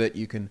so that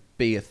you can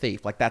be a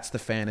thief? Like, that's the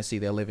fantasy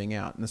they're living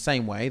out. In the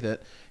same way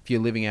that if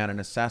you're living out an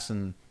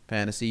assassin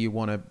fantasy, you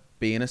want to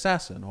be an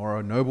assassin or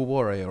a noble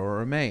warrior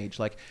or a mage.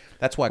 Like,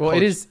 that's why. Well,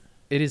 it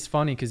is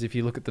funny because if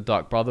you look at the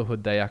Dark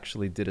Brotherhood, they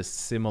actually did a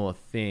similar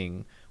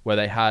thing where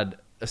they had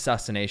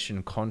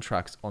assassination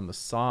contracts on the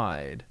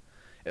side.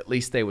 At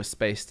least they were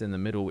spaced in the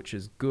middle, which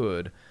is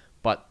good.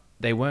 But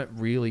they weren't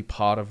really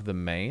part of the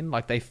main.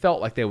 Like, they felt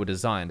like they were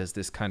designed as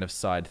this kind of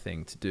side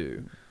thing to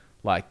do.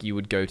 Like, you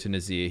would go to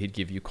Nazir, he'd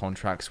give you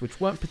contracts,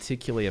 which weren't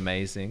particularly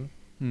amazing,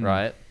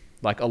 right?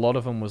 Like, a lot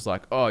of them was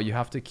like, oh, you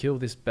have to kill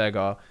this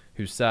beggar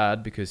who's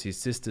sad because his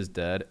sister's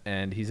dead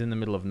and he's in the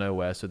middle of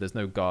nowhere, so there's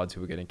no guards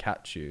who are going to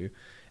catch you.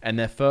 And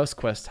their first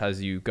quest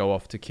has you go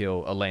off to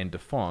kill Elaine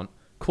Defont.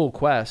 Cool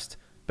quest,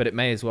 but it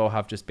may as well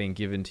have just been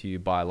given to you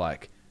by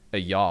like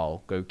a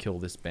Jarl. Go kill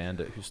this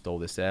bandit who stole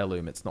this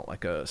heirloom. It's not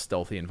like a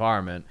stealthy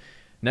environment.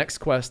 Next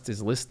quest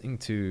is listening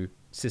to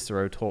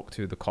Cicero talk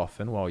to the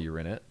coffin while you're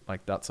in it.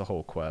 Like, that's a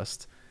whole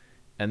quest.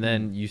 And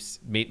then you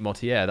meet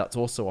Mortier. That's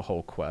also a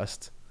whole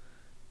quest.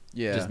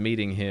 Yeah. Just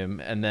meeting him.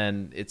 And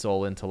then it's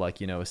all into,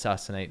 like, you know,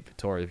 assassinate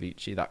Vittorio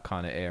Vici, that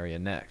kind of area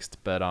next.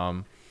 But,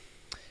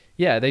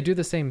 yeah, they do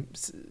the same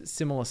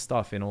similar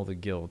stuff in all the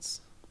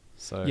guilds.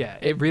 So yeah,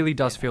 it really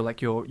does feel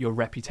like your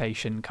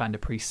reputation kind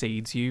of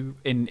precedes you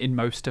in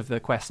most of the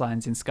quest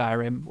lines in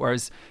Skyrim.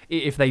 Whereas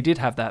if they did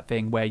have that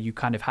thing where you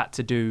kind of had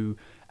to do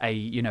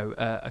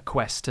a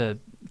quest to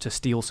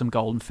steal some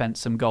gold and fence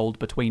some gold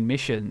between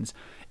missions,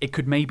 it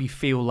could maybe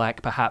feel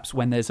like perhaps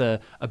when there's a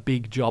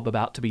big job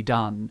about to be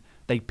done,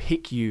 they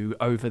pick you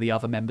over the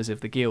other members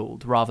of the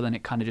guild rather than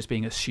it kind of just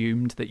being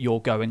assumed that you're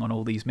going on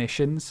all these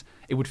missions.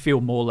 It would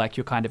feel more like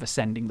you're kind of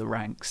ascending the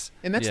ranks,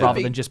 and that's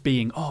rather than just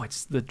being, oh,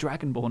 it's the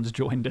Dragonborn's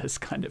joined us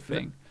kind of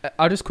thing.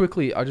 I just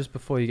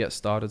before you get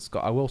started,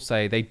 Scott, I will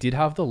say they did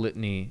have a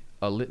litany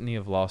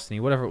of larceny,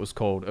 whatever it was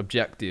called,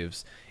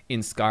 objectives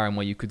in Skyrim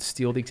where you could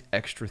steal these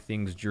extra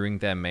things during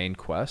their main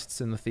quests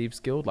in the Thieves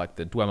Guild, like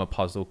the Dwemer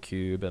puzzle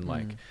cube and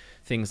like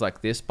things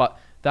like this. But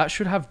that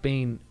should have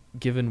been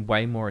given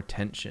way more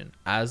attention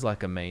as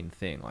like a main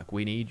thing. Like,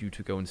 we need you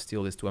to go and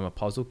steal this Dwemer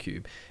puzzle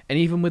cube. And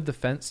even with the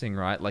fencing,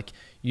 right? Like,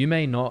 you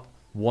may not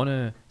want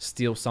to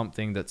steal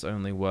something that's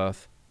only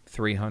worth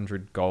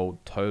 300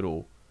 gold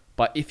total,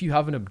 but if you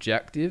have an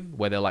objective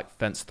where they're like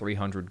fence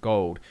 300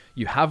 gold,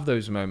 you have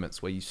those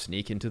moments where you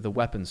sneak into the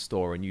weapons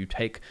store and you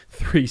take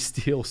 3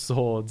 steel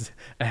swords,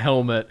 a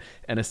helmet,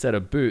 and a set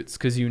of boots,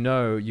 because you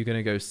know you're going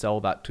to go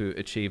sell that to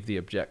achieve the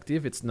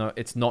objective. It's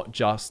not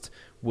just,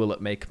 will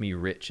it make me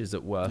rich? Is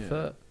it worth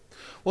it?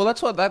 Well,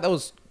 that's what that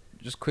was.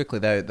 Just quickly,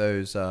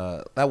 those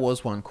that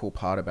was one cool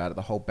part about it,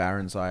 the whole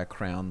Baron's Eye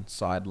crown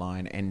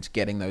sideline and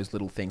getting those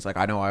little things. Like,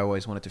 I know I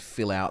always wanted to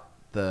fill out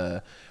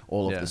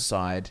all of the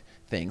side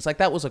things. Like,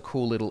 that was a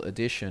cool little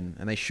addition,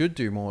 and they should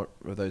do more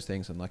of those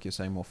things, and like you're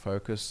saying, more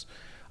focus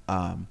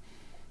on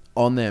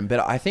them. But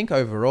I think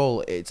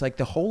overall, it's like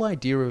the whole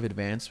idea of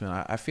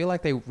advancement, I feel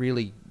like they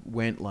really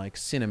went like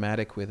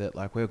cinematic with it.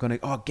 Like, we're going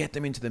to get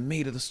them into the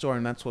meat of the story,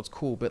 and that's what's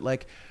cool. But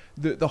like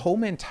the whole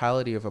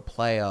mentality of a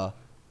player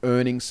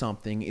earning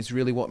something is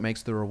really what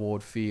makes the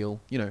reward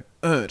feel,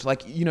 earned.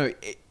 Like,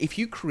 if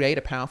you create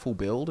a powerful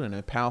build and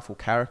a powerful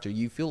character,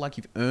 you feel like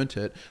you've earned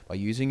it by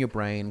using your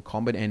brain,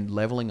 combat, and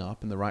leveling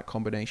up in the right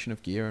combination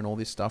of gear and all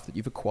this stuff that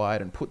you've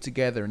acquired and put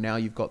together, and now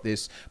you've got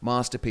this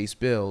masterpiece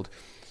build.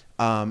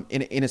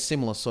 In a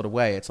similar sort of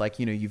way, it's like,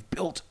 you've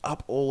built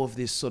up all of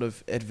this sort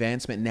of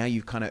advancement. Now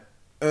you've kind of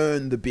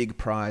earned the big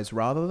prize,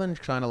 rather than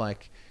trying to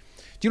like,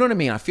 do you know what I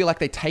mean? I feel like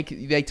they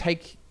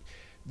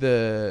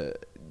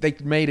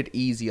made it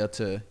easier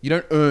to, you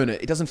don't earn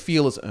it. It doesn't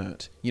feel as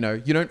earned. You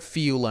don't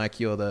feel like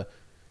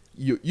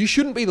you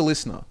shouldn't be the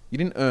listener. You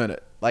didn't earn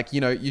it. Like,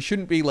 you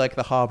shouldn't be like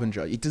the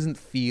harbinger. It doesn't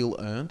feel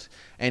earned.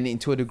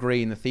 And to a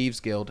degree in the Thieves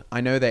Guild,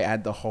 I know they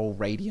add the whole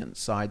radiant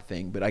side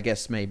thing, but I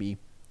guess maybe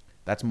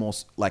that's more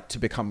like to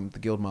become the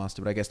guild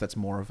master. But I guess that's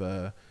more of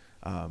a,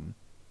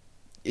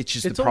 it's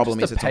just the problem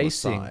is it's on the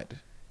side.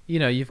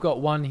 You've got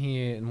one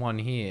here and one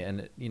here,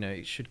 and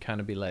it should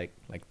kind of be like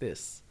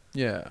this.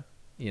 Yeah.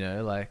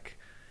 Like,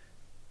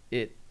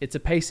 it's a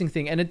pacing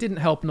thing, and it didn't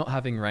help not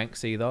having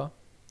ranks either.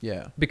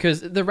 Yeah.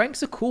 Because the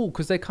ranks are cool,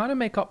 because they kind of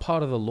make up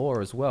part of the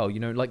lore as well.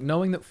 Like,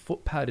 knowing that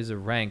Footpad is a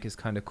rank is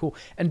kind of cool.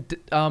 And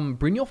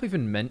Brynjolf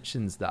even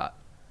mentions that.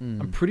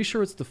 I'm pretty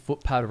sure it's the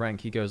Footpad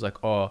rank. He goes like,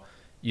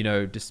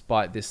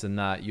 despite this and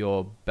that,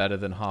 you're better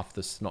than half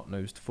the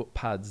snot-nosed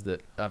footpads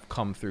that have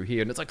come through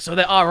here. And it's like, so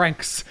there are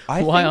ranks.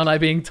 Why aren't I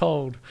being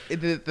told?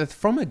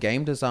 From a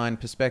game design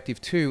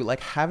perspective too, like,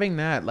 having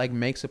that like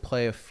makes a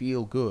player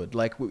feel good.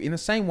 Like, in the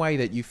same way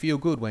that you feel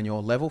good when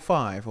you're level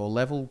 5 or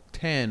level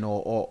 10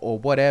 or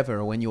whatever,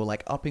 or when you're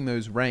like upping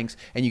those ranks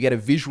and you get a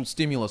visual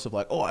stimulus of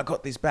like, oh, I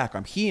got this back,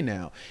 I'm here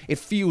now. It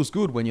feels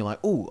good when you're like,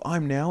 oh,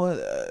 I'm now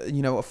a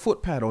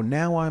footpad, or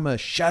now I'm a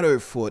shadow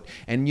foot.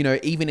 And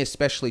even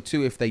especially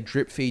too, if they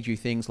drip feed you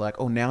things like,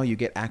 oh, now you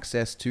get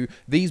access to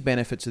these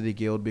benefits of the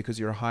guild because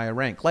you're a higher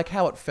rank. Like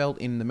how it felt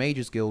in the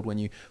Mages Guild when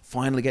you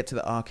finally get to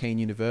the Arcane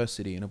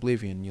University in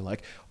Oblivion. You're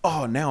like,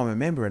 oh, now I'm a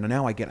member, and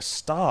now I get a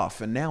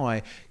staff, and now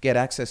I get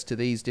access to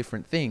these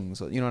different things.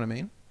 You know what I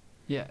mean?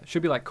 Yeah, it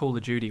should be like Call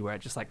of Duty, where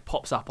it just like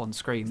pops up on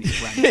screen that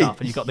you've ranked up,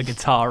 and you've got the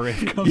guitar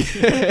riff.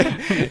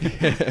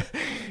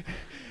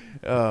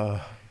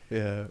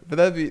 Yeah. But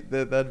that'd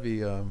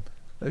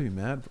be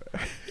mad, bro.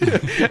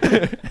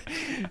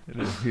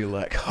 It'd be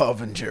like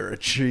Harbinger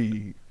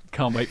achieved.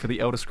 Can't wait for the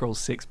Elder Scrolls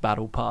 6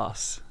 Battle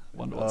Pass.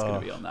 Wonder what's going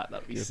to be on that.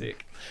 That'd be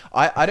sick.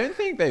 I don't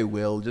think they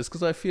will, just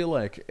because I feel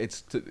like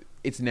it's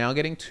now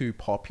getting too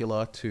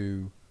popular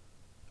to,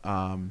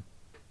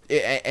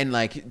 and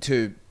like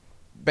to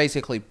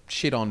basically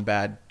shit on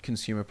bad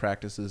consumer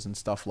practices and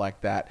stuff like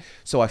that.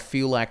 So I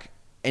feel like,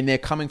 and they're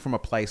coming from a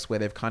place where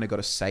they've kind of got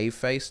a save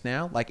face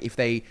now. Like if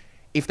they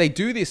if they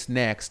do this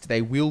next,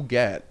 they will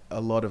get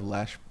a lot of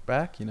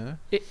lashback, you know?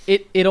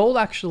 It all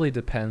actually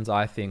depends,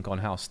 I think, on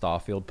how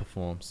Starfield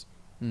performs.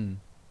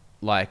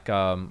 Like,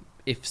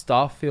 if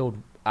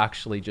Starfield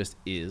actually just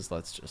is,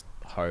 let's just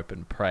hope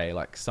and pray,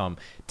 like some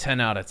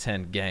 10 out of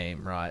 10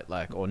 game, right?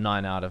 Like, or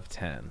 9 out of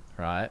 10,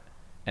 right?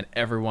 And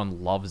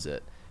everyone loves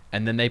it.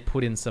 And then they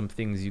put in some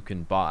things you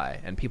can buy,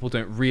 and people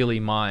don't really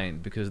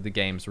mind because the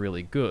game's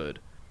really good.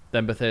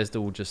 Then Bethesda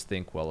will just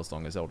think, well, as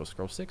long as Elder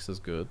Scrolls 6 is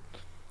good,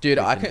 dude,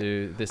 I can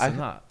do this and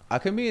that. I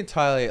can be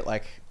entirely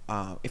like,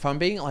 if I'm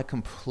being like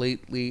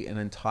completely and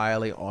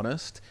entirely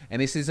honest,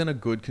 and this isn't a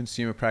good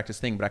consumer practice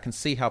thing, but I can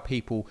see how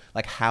people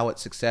like how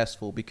it's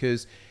successful,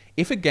 because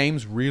if a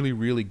game's really,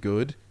 really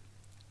good,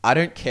 I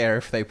don't care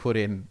if they put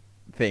in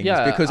things,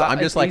 because I'm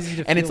just like,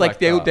 and it's like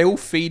they will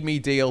feed me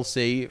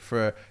DLC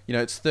for, you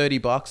know, it's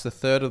 $30, a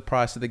third of the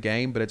price of the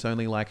game, but it's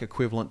only like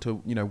equivalent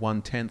to, you know,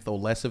 1/10 or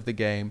less of the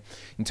game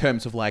in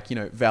terms of like, you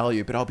know,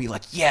 value. But I'll be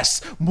like,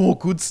 yes, more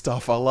good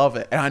stuff. I love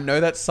it. And I know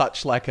that's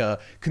such like a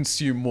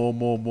consume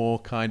more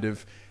kind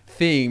of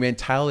thing,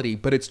 mentality,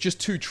 but it's just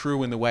too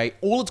true in the way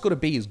all it's got to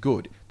be is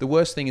good. The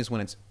worst thing is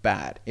when it's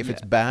bad. If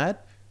it's bad,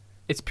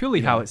 it's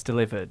purely how it's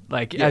delivered.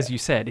 Like, as you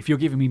said, if you're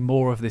giving me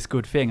more of this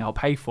good thing, I'll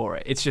pay for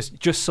it. It's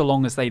just so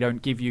long as they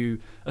don't give you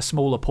a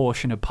smaller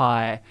portion of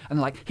pie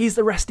and like, here's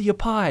the rest of your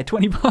pie,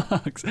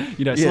 $20.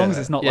 You know, so long as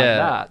it's not like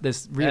that,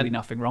 there's really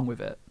nothing wrong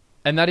with it.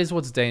 And that is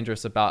what's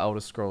dangerous about Elder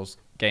Scrolls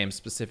games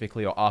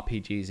specifically, or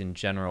RPGs in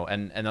general.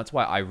 And that's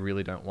why I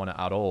really don't want it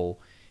at all,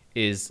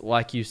 is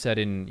like you said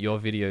in your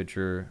video,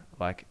 Drew,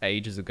 like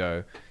ages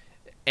ago,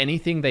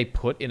 anything they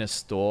put in a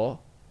store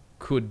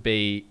could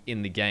be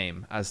in the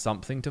game as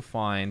something to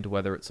find,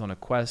 whether it's on a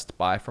quest,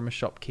 buy from a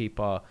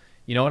shopkeeper,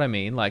 you know what I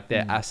mean? Like,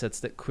 they're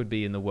assets that could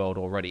be in the world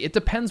already. It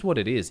depends what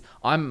it is.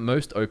 I'm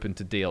most open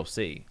to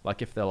DLC.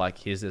 Like, if they're like,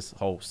 here's this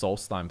whole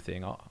Solstheim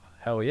thing, oh,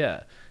 hell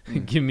yeah.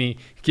 give me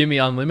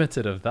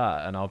unlimited of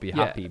that, and I'll be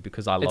happy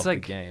because I love the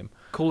game.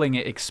 Calling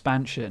it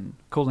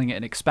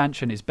an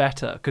expansion is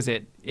better, because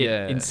it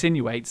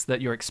insinuates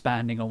that you're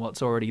expanding on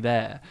what's already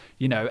there,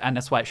 you know, and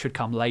that's why it should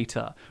come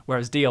later.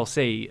 Whereas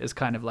DLC is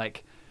kind of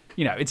like,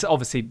 you know, it's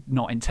obviously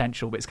not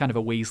intentional, but it's kind of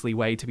a Weasley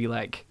way to be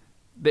like,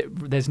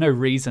 there's no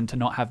reason to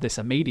not have this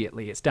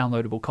immediately. It's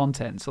downloadable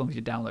content. As long as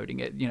you're downloading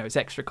it, you know, it's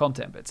extra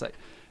content. But it's like,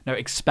 no,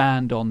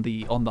 expand on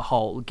the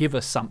whole. Give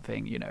us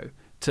something, you know,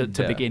 to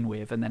begin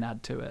with, and then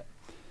add to it.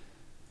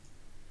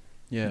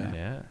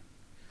 Yeah.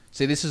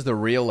 See, this is the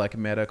real like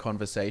meta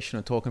conversation.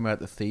 We're talking about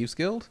the Thieves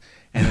Guild,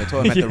 and we're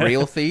talking about the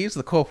real thieves,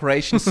 the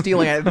corporation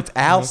stealing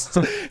our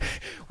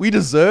we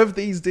deserve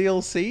these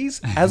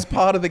DLCs as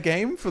part of the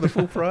game for the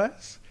full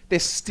price. They're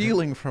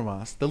stealing from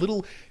us, the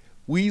little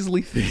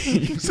Weasley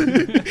thieves.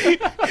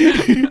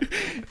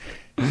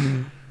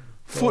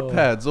 Foot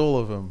pads, all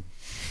of them.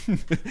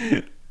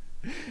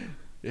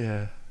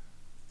 Yeah.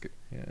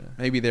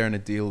 Maybe they're in a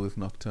deal with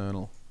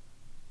Nocturnal.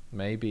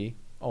 Maybe.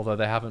 Although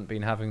they haven't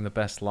been having the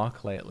best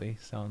luck lately.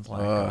 Sounds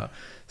like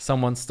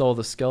someone stole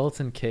the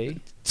skeleton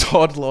key.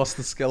 Todd lost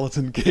the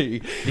skeleton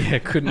key. Yeah,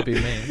 couldn't be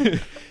me.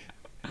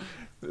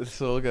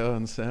 It's all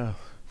going south.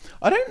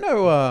 I don't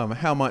know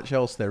how much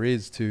else there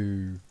is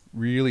to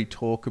really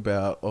talk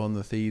about on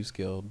the Thieves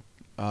Guild.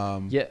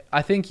 Yeah,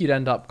 I think you'd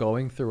end up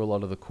going through a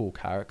lot of the cool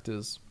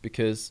characters,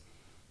 because,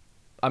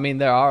 I mean,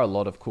 there are a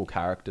lot of cool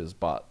characters,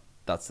 but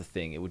that's the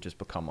thing. It would just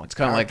become like, it's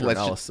kind of like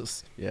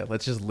analysis.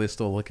 Let's just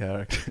list all the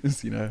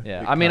characters, you know?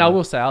 Yeah, I mean, I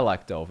will say I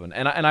like Delvin,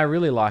 and I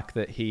really like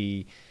that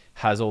he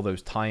has all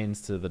those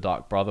tie-ins to the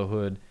Dark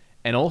Brotherhood,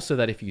 and also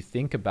that if you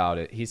think about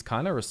it, he's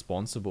kind of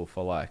responsible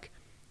for like,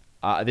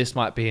 this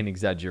might be an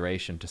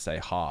exaggeration to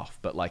say half,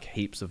 but like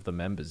heaps of the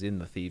members in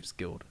the Thieves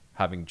Guild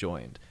having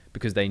joined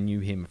because they knew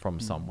him from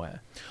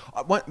somewhere.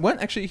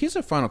 Actually, here's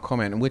a final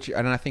comment,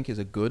 and I think is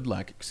a good,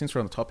 like, since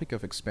we're on the topic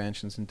of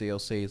expansions and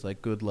DLCs,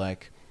 like good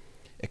like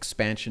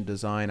expansion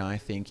design, I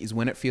think, is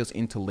when it feels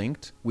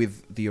interlinked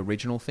with the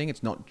original thing.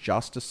 It's not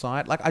just a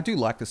side. Like, I do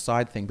like the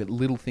side thing, but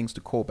little things to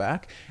call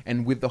back.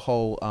 And with the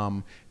whole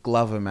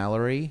Glover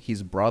Mallory,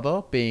 his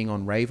brother, being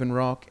on Raven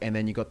Rock, and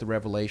then you got the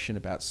revelation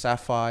about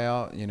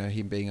Sapphire, you know,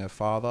 him being her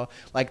father.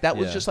 Like, that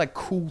was just like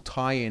cool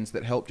tie-ins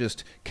that helped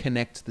just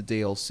connect the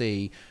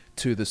DLC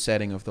to the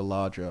setting of the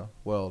larger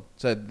world.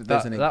 So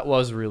that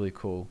was really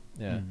cool.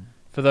 Yeah.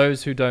 For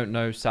those who don't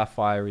know,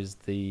 Sapphire is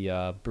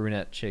the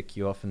brunette chick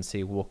you often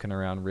see walking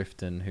around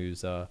Riften,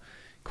 who's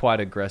quite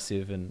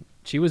aggressive, and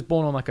she was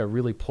born on like a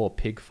really poor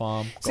pig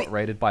farm, got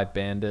raided by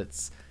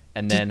bandits,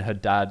 and then her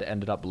dad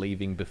ended up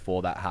leaving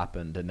before that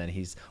happened, and then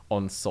he's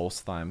on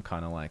Solstheim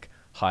kind of like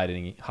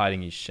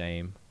hiding his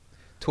shame.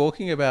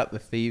 Talking about the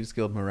Thieves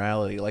Guild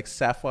morality, like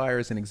Sapphire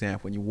is an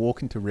example. When you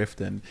walk into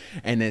Riften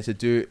and there's a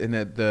dude, and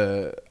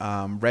the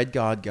Red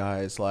Guard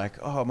guy is like,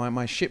 oh,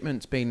 my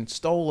shipment's been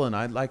stolen.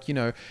 I'd like, you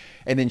know,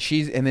 and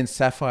then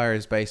Sapphire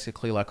is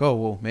basically like, oh,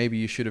 well, maybe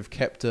you should have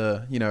kept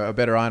a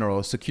better eye on her,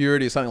 or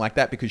security or something like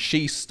that, because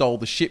she stole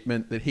the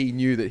shipment that he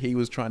knew that he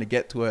was trying to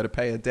get to her to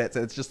pay her debts.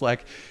 And it's just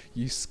like,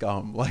 you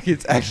scum. Like,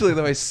 it's actually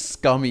the most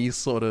scummy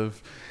sort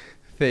of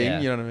thing. Yeah.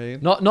 You know what I mean?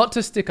 Not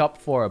to stick up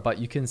for it, but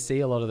you can see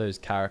a lot of those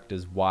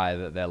characters why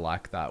that they're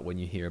like that when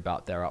you hear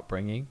about their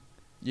upbringing.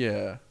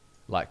 Yeah.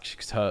 Like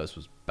hers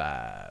was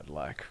bad,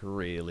 like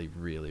really,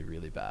 really,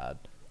 really bad.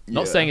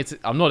 Not Yeah. saying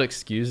I'm not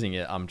excusing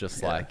it. I'm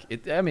just like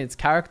it. I mean, it's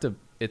character.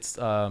 It's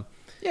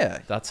Yeah.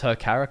 that's her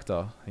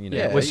character. You know,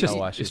 Yeah, Well, it's you just know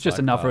why it's she's just like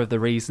another that. of the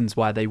reasons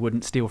why they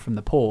wouldn't steal from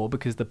the poor,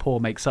 because the poor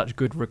make such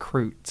good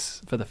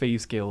recruits for the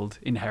Thieves Guild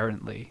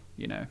inherently.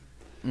 You know.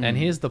 And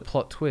here's the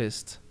plot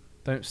twist: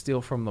 don't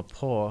steal from the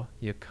poor.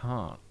 You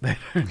can't.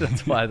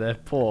 That's why they're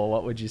poor.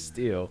 What would you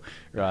steal,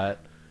 right?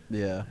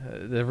 Yeah.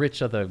 The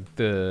rich are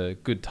the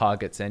good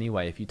targets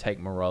anyway. If you take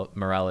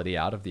morality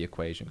out of the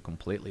equation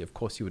completely, of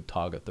course you would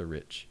target the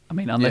rich. I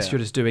mean, unless Yeah. you're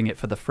just doing it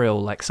for the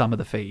thrill, like some of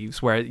the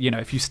thieves, where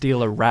if you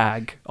steal a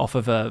rag off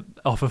of a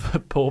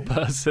poor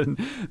person,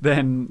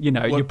 then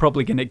you're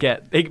probably going to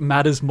get. It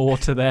matters more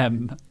to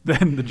them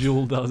than the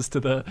jewel does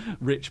to the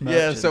rich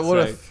merchant. Yeah. So what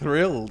a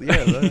thrill.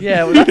 Yeah.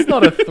 Yeah, well, that's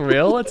not a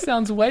thrill. It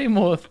sounds way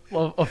more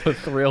of a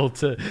thrill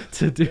to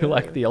do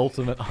like the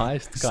ultimate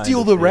heist kind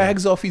Steal of the thing.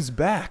 rags off his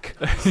back.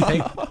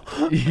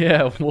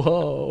 Yeah,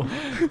 whoa.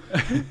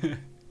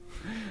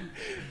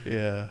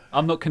 Yeah.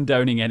 I'm not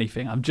condoning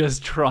anything. I'm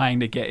just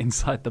trying to get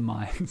inside the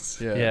minds.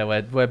 Yeah.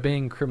 Yeah, we're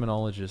being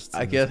criminologists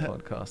I in get this it.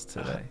 podcast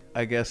today.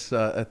 I guess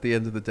at the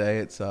end of the day,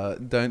 it's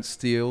don't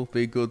steal,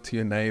 be good to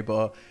your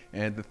neighbor,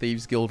 and the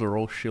Thieves Guild are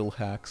all shill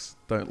hacks.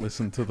 Don't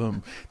listen to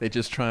them. They're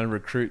just trying to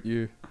recruit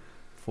you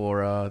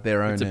for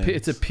their own ends.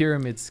 It's a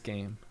pyramid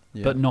scheme.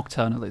 Yeah. But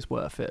Nocturnal is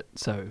worth it,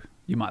 so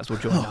you might as well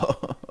join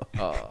up.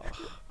 Oh.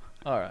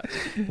 All right.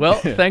 Well,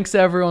 thanks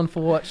everyone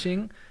for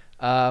watching.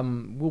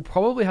 We'll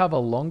probably have a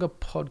longer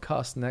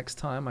podcast next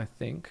time, I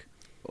think.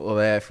 Well,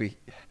 there, if we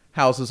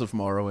Houses of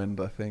Morrowind,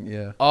 I think.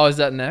 Yeah. Oh, is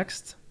that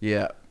next?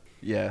 Yeah.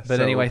 Yeah. But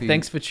so anyway, it'll be-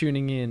 thanks for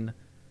tuning in.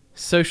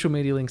 Social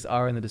media links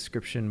are in the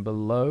description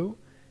below,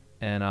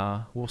 and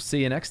we'll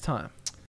see you next time.